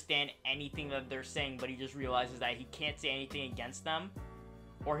understand anything that they're saying, but he just realizes that he can't say anything against them,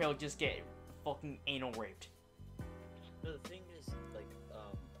 or he'll just get fucking anal raped. No, the thing is, like,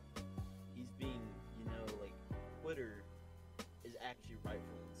 he's being, like, Twitter is actually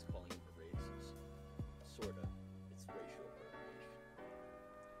rightful in calling him a racist. Sorta. It's racial appropriation.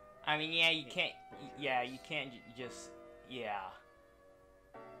 I mean, yeah, you can't. Yeah, you can't just. Yeah.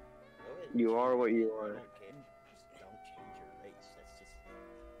 Go ahead, You are what you I are. don't care. Just don't change your race.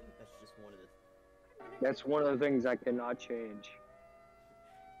 That's just one of the. That's one of the things I cannot change.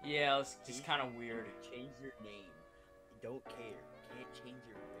 Yeah, it's just kind of weird. Change your name. Don't care. Can't change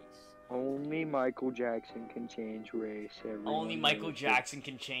your race. Only Michael Jackson can change race. Only Everyone Michael knows it. Jackson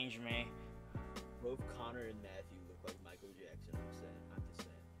can change me. Both Connor and Matthew look like Michael Jackson. I'm just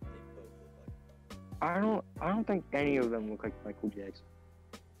saying. They both look like. I don't think any of them look like Michael Jackson.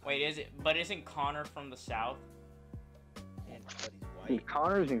 Wait, is it? But isn't Connor from the South? And but he's And white.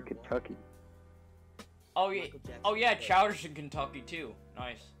 Connor's in You're blonde. Kentucky. Oh yeah. Michael Jackson Oh yeah, is Chowder's in Kentucky too.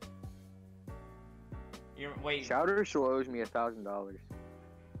 Nice. Wait. Chowder still owes me $1,000.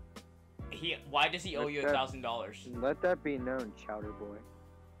 Why does he owe you Let that- $1,000? Let that be known, Chowder boy.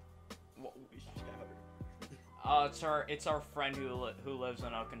 Chowder. It's our friend who lives in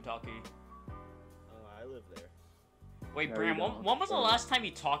Kentucky. Oh, I live there. Wait, No, Bram, you don't. when was the Sorry. last time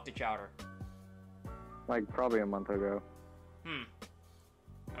you talked to Chowder? Like probably a month ago. I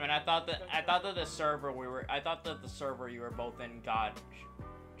mean, I thought that the server you were both in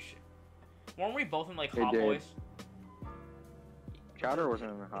weren't we both in like They Hot did. Boys? Chowder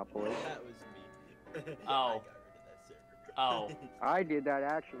wasn't in the Hot Boys. That was me. Oh. I got rid of that server. Oh. I did that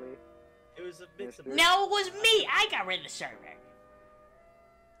actually. It was a mix of. Yes, No, it was me. I got rid of the server.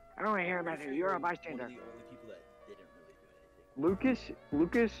 I don't want to hear about Pretty it. sure You're a one of bystander. the only people that didn't really do anything.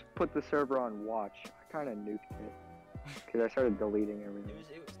 Lucas put the server on watch. I kind of nuked it because I started deleting everything.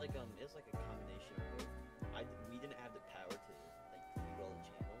 It was like a combination of both. We didn't have the power to like delete all the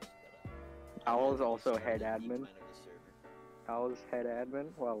channels, but I was we also started head the admin. decline of the server. I was head admin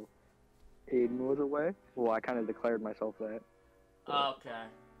while Aiden was away. Well, I kind of declared myself that. Okay.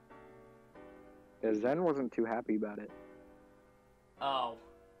 Yeah, Zen wasn't too happy about it. Oh.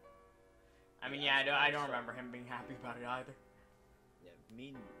 I mean, yeah, I don't remember him being happy about it either. Yeah, me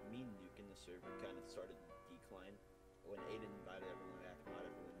and Nuke in the server kind of started to decline when Aiden invited everyone back. Not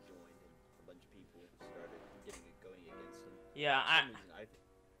everyone joined, and a bunch of people started getting it going against him. Yeah, For some reason,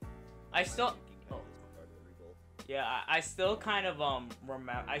 I still. Nuking kind of is part of the revolt. Yeah, I still kind of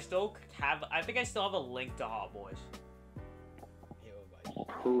remember. I think I still have a link to Hot Boys.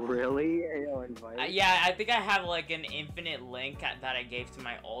 Who really? Yo, invite. Yeah, I think I have like an infinite link that I gave to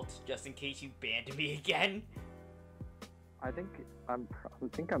my alt just in case you banned me again. I think I'm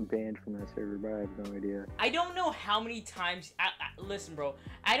banned from that server, but I have no idea. I don't know how many times. Listen, bro.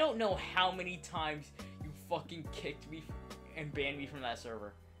 I don't know how many times you fucking kicked me and banned me from that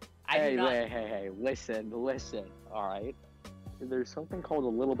server. Hey, listen. All right. There's something called a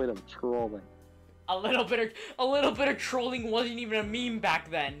little bit of trolling. A little bit of trolling wasn't even a meme back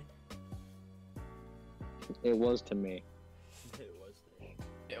then. It was to me. It was.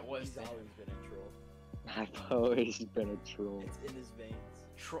 It was He's always been a troll. I've always been a troll. It's in his veins.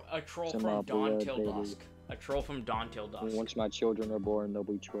 a troll Some from dawn blood, till baby. dusk. A troll from dawn till dusk. Once my children are born, they'll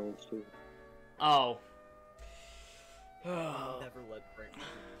be trolls too. Oh. I'll never let Brent and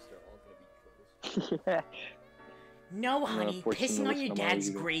Jimmy start all gonna be trolls. Yeah. No, honey, forcing pissing to on listen your to my dad's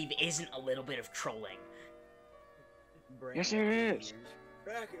ego. grave isn't a little bit of trolling. Brent Yes, it and is. Jimmy,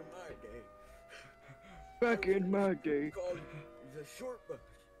 Back in my day. Back in my day, Called the short bus.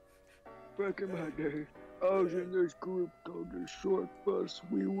 back in my day, I was in this group called the Short Bus.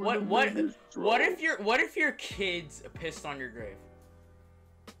 We were What the what biggest what if troll. your kids pissed on your grave?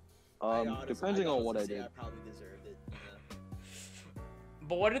 Depending on what I honestly say did. I probably deserved it. You know?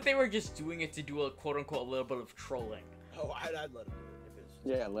 But what if they were just doing it to do a quote unquote little bit of trolling? Oh, I'd let him do it if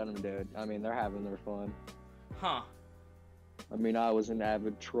it's. Yeah, let them do it. I mean, they're having their fun. Huh. I mean, I was an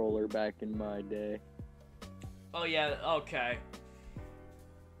avid troller back in my day. Oh yeah, okay.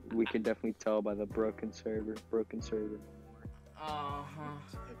 We could definitely tell by the broken server. Uh-huh.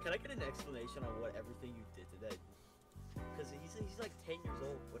 Can I get an explanation on what everything you did today? Because he's like 10 years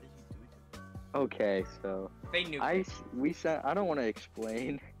old. What did you do to him? Okay, so They knew. I don't want to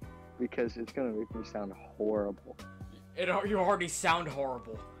explain because it's gonna make me sound horrible. You already sound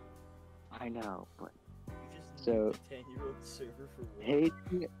horrible. I know, but You just So- nuked a 10-year-old server for what?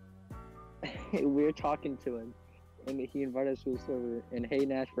 Hayden, we were talking to him, and he invited us to his server, and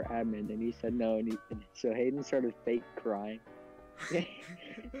Hayden asked for admin, and he said no, and so Hayden started fake crying, and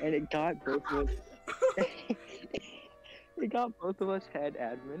it got both of us. It got both of us had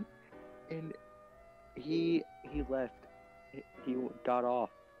admin, and he left. He got off,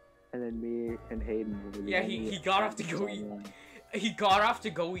 and then me and Hayden were the Yeah, he only got off to admins go eat. online. He got off to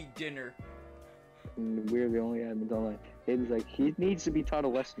go eat dinner. And we're the only admins online. Hayden's like, he needs to be taught a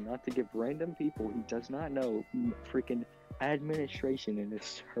lesson not to give random people he does not know freaking administration in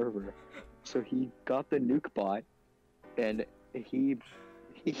his server. So he got the nuke bot, and he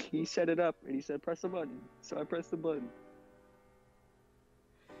set it up, and he said press the button. So I pressed the button.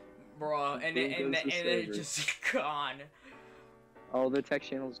 Bruh, and Boom then goes the it server. just gone. Oh, the tech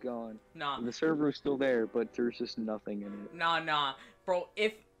channel's gone. Nah, The server is still there, but there's just nothing in it. nah. Bro,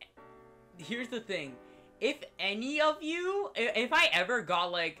 here's the thing. If any of you, if I ever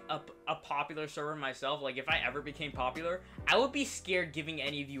got, like, a popular server myself, like, if I ever became popular, I would be scared giving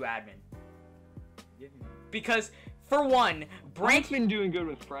any of you admin. Because, for one, Frank's been doing good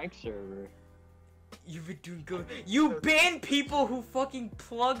with Frank's server. You've been doing good. You ban people who fucking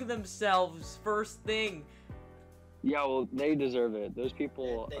plug themselves first thing. Yeah, well, they deserve it. Those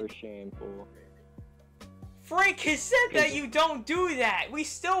people They- are shameful. Frank has said that you don't do that. We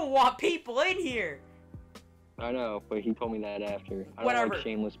still want people in here. I know, but he told me that after. I don't Whatever. like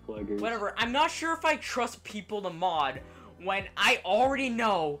shameless pluggers. Whatever. I'm not sure if I trust people to mod when I already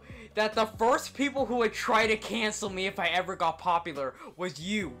know that the first people who would try to cancel me if I ever got popular was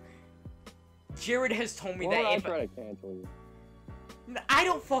you. Jared has told me Why would that I if try to cancel you? I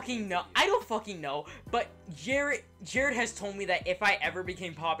don't fucking know. But Jared has told me that if I ever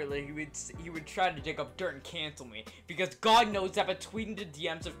became popular, he would try to dig up dirt and cancel me because God knows that between the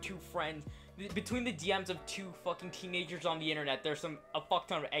DMs of two friends, between the DMs of two fucking teenagers on the internet, there's a fuck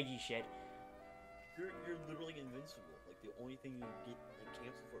ton of eggy shit. You're literally invincible. Like the only thing you get like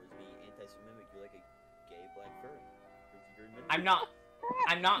canceled for is being anti-Semitic. You're like a gay black furry. You're invincible.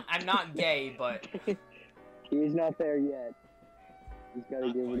 I'm not gay, but He's not there yet. He's got to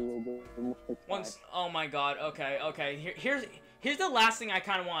Not give it a quite. little bit more time. once. Oh my God. Okay. Here's the last thing I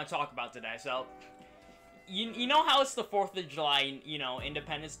kind of want to talk about today. So, you know how it's the 4th of July, you know,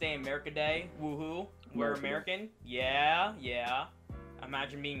 Independence Day, America Day, woohoo, we're America Day. American. Yeah.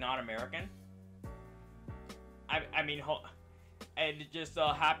 Imagine being not American. I mean, and just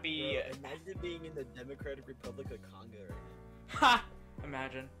happy. Bro, imagine being in the Democratic Republic of Congo right now, Ha!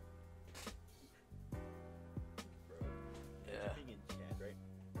 Imagine. bro. Imagine being in Chad, right?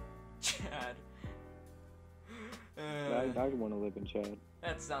 Chad. I want to live in Chad.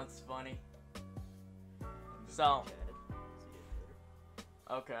 That sounds funny. I'm So- Chad. See you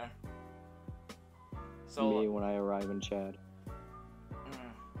later. Okay. So. Me when I arrive in Chad.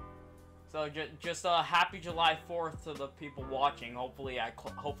 So just happy July 4th to the people watching. Hopefully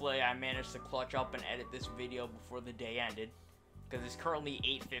I managed to clutch up and edit this video before the day ended, because it's currently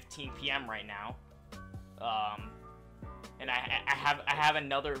 8:15 p.m. right now. And I have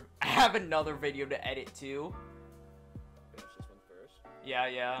another video to edit too. Finish this one first. Yeah.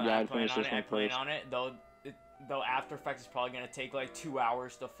 Yeah, I I'd plan finish on this it. one I plan first. on it. Though After Effects is probably gonna take like 2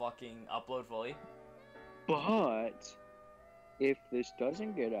 hours to fucking upload fully. But if this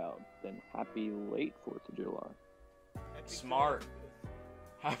doesn't get out, then happy late 4th of July. Happy Smart.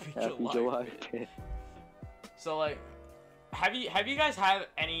 July. Happy Happy July. July 5th. So like, have you guys had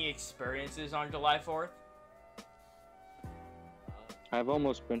any experiences on July 4th? I've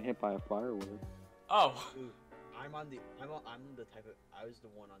almost been hit by a firework. Oh, Ooh, I'm the type of I was the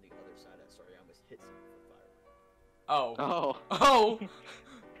one on the other side. Sorry, I almost hit someone with fire. oh, Oh. oh!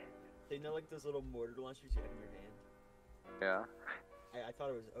 They know like those little mortar launchers you have in your hand. Yeah. I thought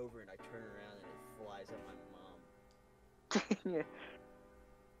it was over, and I turn around and it flies at my mom. Yeah.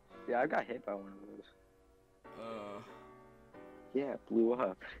 Yeah, I got hit by one of those. Yeah, it blew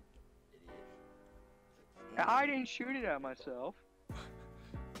up. Idiot. I didn't shoot it at myself.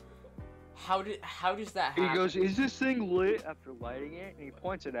 How does that He happen? goes, "Is this thing lit?" After lighting it, and he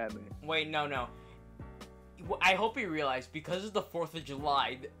points it at me. Wait, no. I hope you realize, because it's the 4th of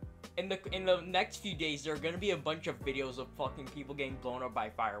July, in the next few days there are gonna be a bunch of videos of fucking people getting blown up by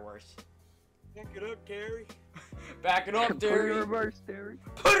fireworks. Back it up, Terry. Back it up, Put it Terry. in reverse, Terry.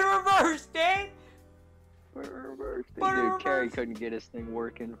 Put it in reverse, Dad. Put it in reverse. Put it in Dude, Carrie reverse. couldn't get his thing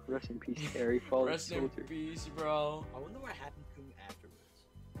working. Rest in peace, Carrie. Fallen Rest in soldier. peace, bro. I wonder what happened to him afterwards.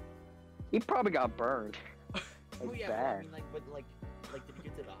 He probably got burned. Oh Like yeah, well, I bad. mean, like, did he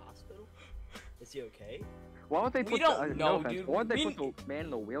get to the hospital? Is he okay? Why would they We put don't the, know, no offense, dude. why would they We- put the man in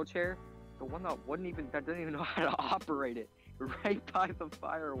the wheelchair? The one that doesn't even know how to operate it, right by the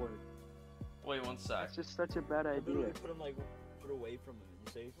firework. Wait one sec. That's just such a bad I literally idea. put him like put away from him and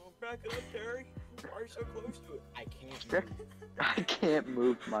say, "Oh, back it up, Terry. Why are you so close to it?" I can't. Move. I can't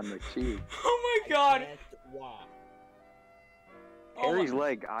move my machine. Oh my god. I can't walk. Oh Carrie's my-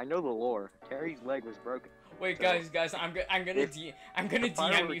 leg, I know the lore. Carrie's leg was broken. Wait, So, guys, I'm gonna if I'm gonna the DM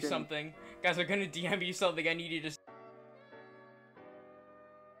firework you didn't- something. Guys, I'm gonna DM you something. I need you to.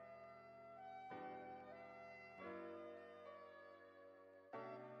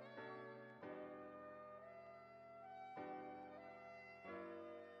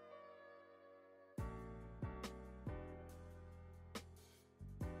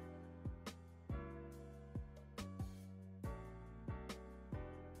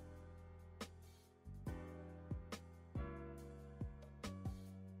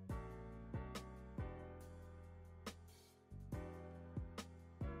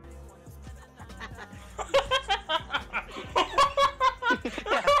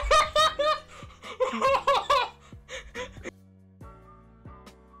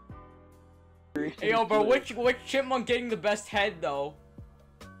 Hey, yo, bro, which chipmunk getting the best head though?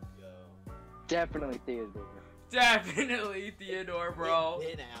 Yo. Definitely Theodore. Definitely Theodore, bro.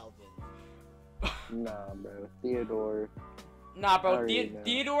 Then Alvin. Nah, bro. Theodore. Nah, I bro. already know.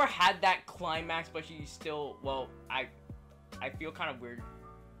 Theodore had that climax, but she still. Well, I feel kind of weird.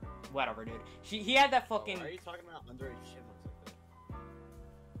 Whatever, dude. He had that fucking. Oh, are you talking about underage chipmunks like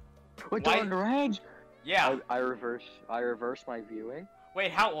that? Wait, Why- they're underage? Yeah. I reverse my viewing. Wait,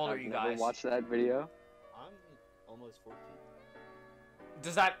 how old are I've you never guys? watched that video. I'm almost 14.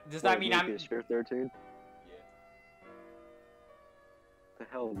 Does that Wait, mean Lucas, you're 13? Yeah. The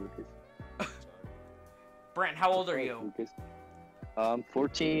hell, Lucas? Sorry. Brent? How old are Hey, you? Lucas.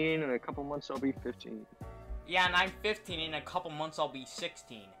 14. In a couple months, I'll be 15. Yeah, and I'm 15. In a couple months, I'll be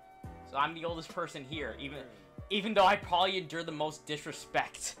 16. So I'm the oldest person here, even though I probably endure the most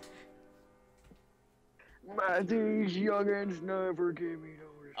disrespect. These youngins never gave me no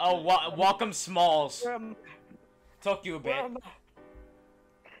respect. Oh, welcome, Smalls. Where am, Took you a where bit. am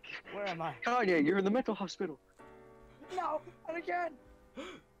I? Where am I? Kanye, you're in the mental hospital. No, not again.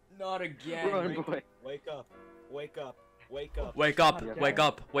 Not again. Run, boy. Wake up. Wake up. Wake up. Wake up, Yeah. wake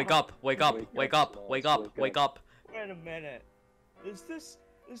up, wake up, wake up, wake up, wake up, wake up. Wait a minute. Is this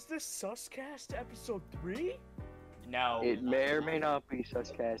Suscast episode 3? No. It may or may not be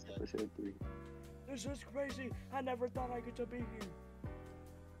Suscast episode 3. This is crazy. I never thought I get to be here.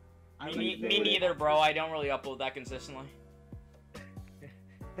 Me neither, bro. I don't really upload that consistently.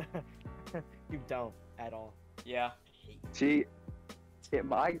 You don't at all. Yeah. See,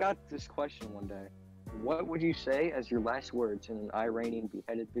 I got this question one day. What would you say as your last words in an Iranian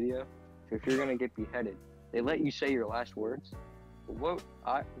beheaded video? So if you're gonna get beheaded, they let you say your last words. What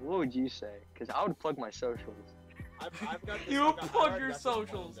would you say? Because I would plug my socials. I've got this, You I've got- I plug already your got this planned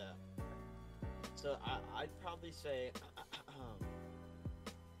socials. out. So I'd probably say,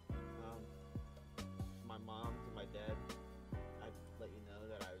 my mom and my dad, I'd let you know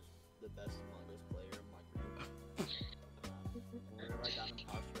that I was the best Among Us player in my group. Whenever I got an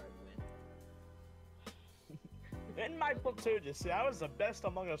imposter, I'd win. In my platoon, you see, I was the best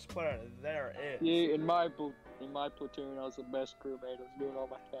Among Us player there is. Yeah, in my platoon, I was the best crewmate. I was doing all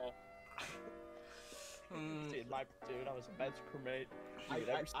my tasks. Mm, See, in my platoon, I was the best crewmate. I'd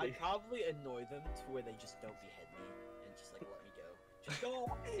probably annoy them to where they just don't behead me and just like let me go. Just go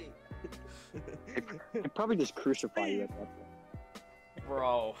away. They'd probably just crucify you at that point.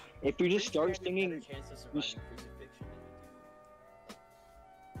 bro. If you just start Pretty sure I have a singing, better chance of you surviving crucifixion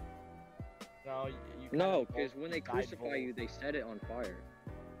than No, you no, kinda because both when they died crucify whole. you, they set it on fire.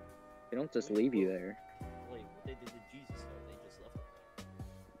 They don't just leave you there. you. Wait, what they did to Jesus though? They just left it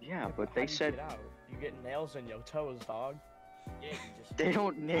there. Yeah, but How they do you said get out? You get nails in your toes, dog. Yeah, you just They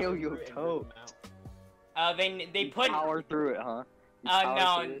don't nail power your through it and rip toe. 'em out. They You put. power through it, huh? You No,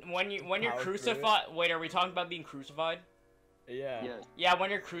 power through it? when you're Power through it. crucified. Wait, are we talking about being crucified? Yeah. Yes. Yeah, when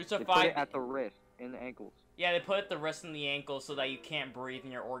you're They put crucified. it at the wrist, in the ankles. Yeah, they put it the wrist and the ankle so that you can't breathe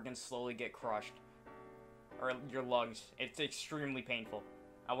and your organs slowly get crushed. Or your lungs. It's extremely painful.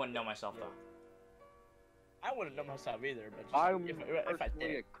 I wouldn't know myself though. I wouldn't know myself either, but just I'm if I personally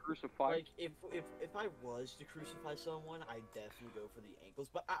did. a crucified. Like if I was to crucify someone, I'd definitely go for the ankles.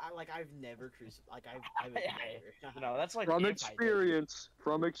 But I've never crucified. Like I've never. No, that's like From if I did.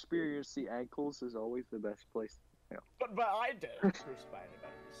 experience, the ankles is always the best place. But I did crucify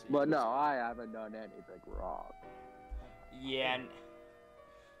anybody. You see. But no, I haven't done anything wrong. Yeah.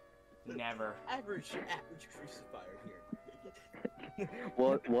 Never. Average crucifier here.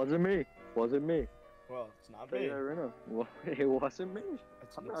 Well, wasn't me. Wasn't me. Well, it's not Say me. that right now. Well, it wasn't me.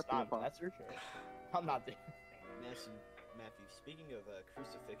 It's, I'm it's not the not. imposter. That's for sure. I'm not the. Matthew, speaking of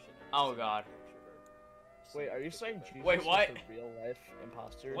crucifixion. Oh, God. Wait, are you saying Jesus Wait, what? is the real life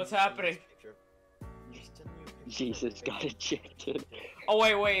imposter? What's happening? Jesus got ejected. Oh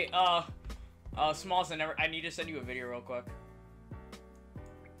wait. Smalls, I need to send you a video real quick.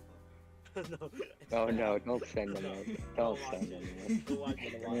 No. Oh no, don't send them out. Don't send them out. Go watch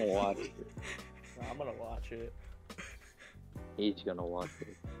I'm gonna watch it. No, I'm gonna watch it. He's gonna watch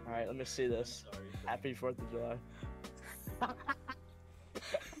it. All right, let me see this. Sorry. Happy 4th of July.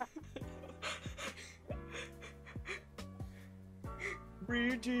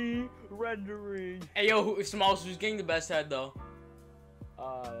 Re-G rendering. Hey yo, Smalls, who's getting the best head though?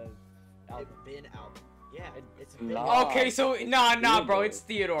 It's been out. Yeah, it's been Nah. Okay, so nah, bro, Theodore. it's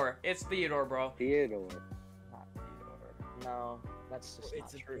Theodore. It's Theodore, bro. Theodore. Not Theodore. No, that's just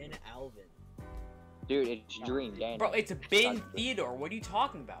It's not true. been Alvin. Dude, it's Dream, Danny. Bro, it's been Theodore. What are you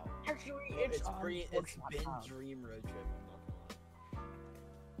talking about? Actually, It's been Dream Road Trip. I'm not gonna lie.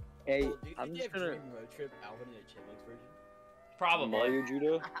 Hey, Well, do you I'm think they just have gonna. Dream Road Trip Alvin and the Chipmunks version? Probably. Mario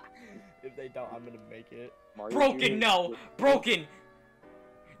Judah? If they don't, I'm gonna make it. Mario Broken, Judah? no. Broken.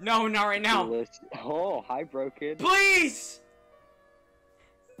 No, not right now. Oh, hi, Broken. Please.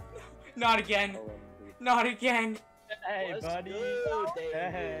 Not again. Oh, Not again. Hey, What's buddy. good, David?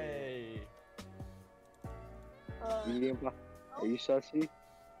 Hey. Medium. Are you sussy?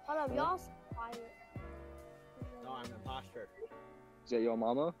 Hold up, y'all so quiet. No, I'm an imposter. Is that your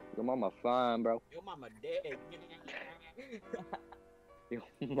mama? Your mama fine, bro. Yo, mama dead. Your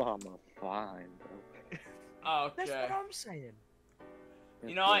mama fine, bro. That's Okay. what I'm saying.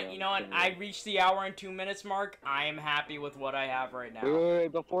 You know what? I reached the hour and 2 minutes mark. I am happy with what I have right Wait, now.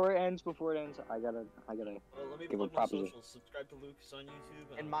 wait, before it ends, I gotta. Well, let me Give a plug my proposition. socials. Subscribe to Lucas on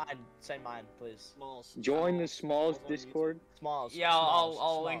YouTube. And mine. Say mine, please. Smalls. Join the Smalls on YouTube. Discord. Smalls. Yeah, Smalls, I'll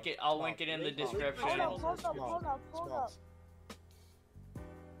Smalls, link it. I'll Smalls. link it in the Link it. description. Hold up, Smalls, hold up, Smalls, hold up, hold up. Smalls.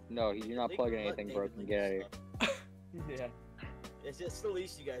 No, you're not Link- plugging let anything, David broken. link Get out of his here. stuff. Yeah. It's just the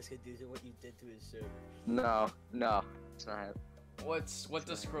least you guys could do to what you did to his server. No, it's not. What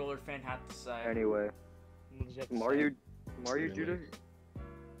does Scroller fan have to say? Anyway, What did you have to Mario Really?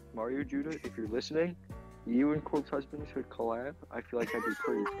 Judah, if you're listening, you and Corpse Husband should collab. I feel like that'd be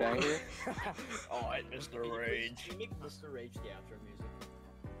pretty banger. say? Alright, Mr. Can you Rage. make Mr. Rage the outro music?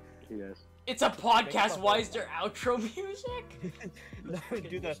 Yes. It's a podcast. Why is there outro music? No,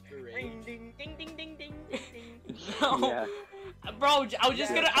 do the Mr. Rage. ring ding ding ding ding ding ding. No. Yeah. Bro, I was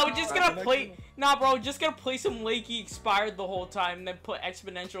just gonna Yeah. play. Nah, bro, just gonna play some Lakey expired the whole time, and then put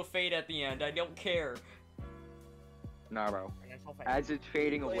exponential fade at the end. I don't care. Nah, bro. As it's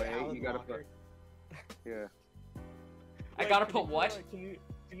fading Play away, Alan you gotta Walker. put. Yeah. I gotta put what?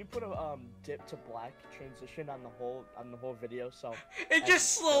 Can you put a dip to black transition on the whole video? So It as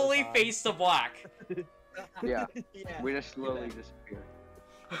just it goes slowly on. fades to black. Yeah. Yeah. We just slowly that. disappear.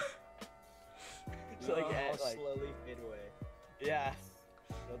 So like, I'll like slowly fade away. yeah,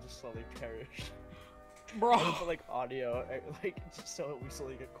 they'll just slowly perish. Bro, For like audio, like just so we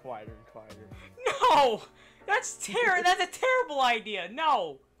slowly get quieter and quieter. no! That's That's a terrible idea.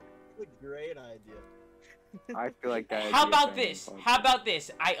 No. It's a great idea. I feel like that. How about this? How about this?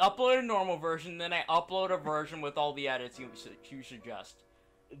 I upload a normal version, then I upload a version with all the edits you suggest.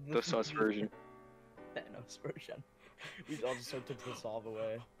 the sus version? Thanos version. We all just start to dissolve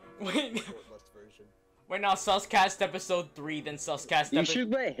away. Wait, Shortlist version. wait now, Suscast episode 3, then Suscast You episode.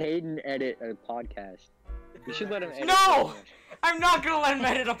 should let Hayden edit a podcast. You should let him edit. No! it. I'm not gonna let him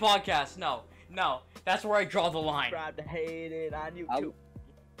edit a podcast. No, that's where I draw the line. Subscribe to Hayden on YouTube. I'll-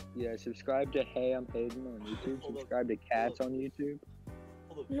 Yeah, subscribe to Hey I'm Hayden on YouTube. Hold up, Subscribe to Cats on YouTube.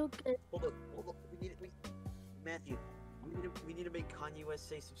 Hold up, Look at hold up. Matthew, we need to make Kanye West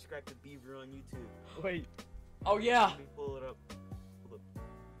say subscribe to Beaver on YouTube. Wait, Oh yeah. Let me pull it up. Hold up.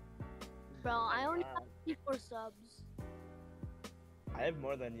 Bro, I only Wow. have 54 subs. I have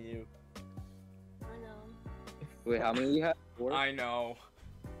more than you. I know. Wait, how many do you have? 4? I know.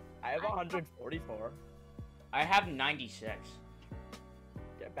 I have 144. I have 96.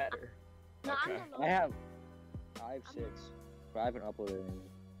 Get better. No, Okay. I'm the I lowest. I have 6, but I haven't uploaded anything.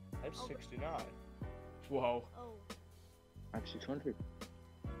 I have 69. Whoa. Oh, I have 600.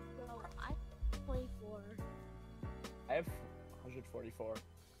 bro, I have 24. I have 144.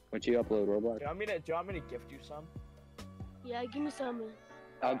 Once you upload Roblox, Do you want me to gift you some? Yeah, give me some.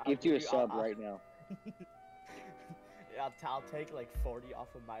 I'll gift you a I'll- sub right now. Yeah, I'll take like 40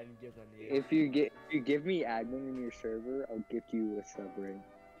 off of mine and give them to you. If you give me admin in your server, I'll gift you a sub ring.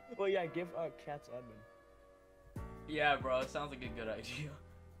 Well, yeah, give Cat's admin. Yeah, bro. It sounds like a good idea.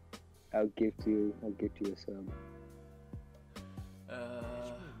 I'll gift you a sub.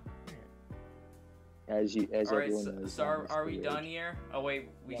 As All right. everyone So, knows. so I'm are we Mr. done Rage. here? Oh wait,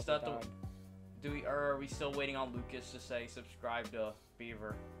 we Yeah, still have we're to. done. Do we? Or are we still waiting on Lucas to say subscribe to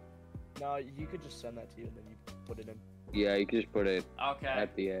Beaver? No, you could just send that to you and then you put it in. Yeah, you can just put it Okay.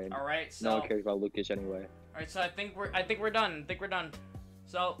 at the end. All right. So. No one cares about Lucas anyway. All right. So I think we're done.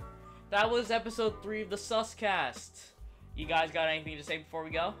 So that was episode 3 of the Suscast. You guys got anything to say before we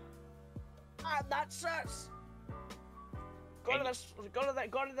go? I'm not sus. Go to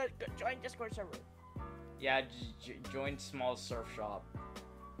the join Discord server. Yeah. Join Small Surf Shop.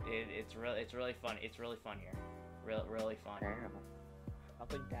 It's really fun. It's really fun here. Really fun. Damn.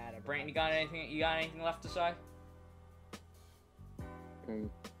 Nothing bad. ever Brayton, happens. you got anything left to say?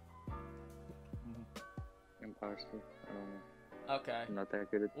 Imposter. I don't know. Okay. I'm not that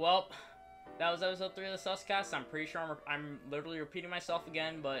good at. Well, that was episode 3 of the Suscast. I'm pretty sure I'm literally repeating myself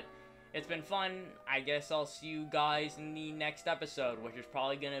again, but it's been fun. I guess I'll see you guys in the next episode, which is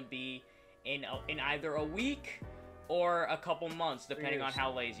probably gonna be in either a week or a couple months, depending on years.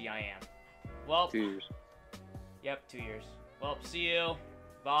 how lazy I am. Well, 2 years. yep, 2 years. Well, see you.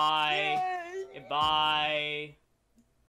 Bye. Bye.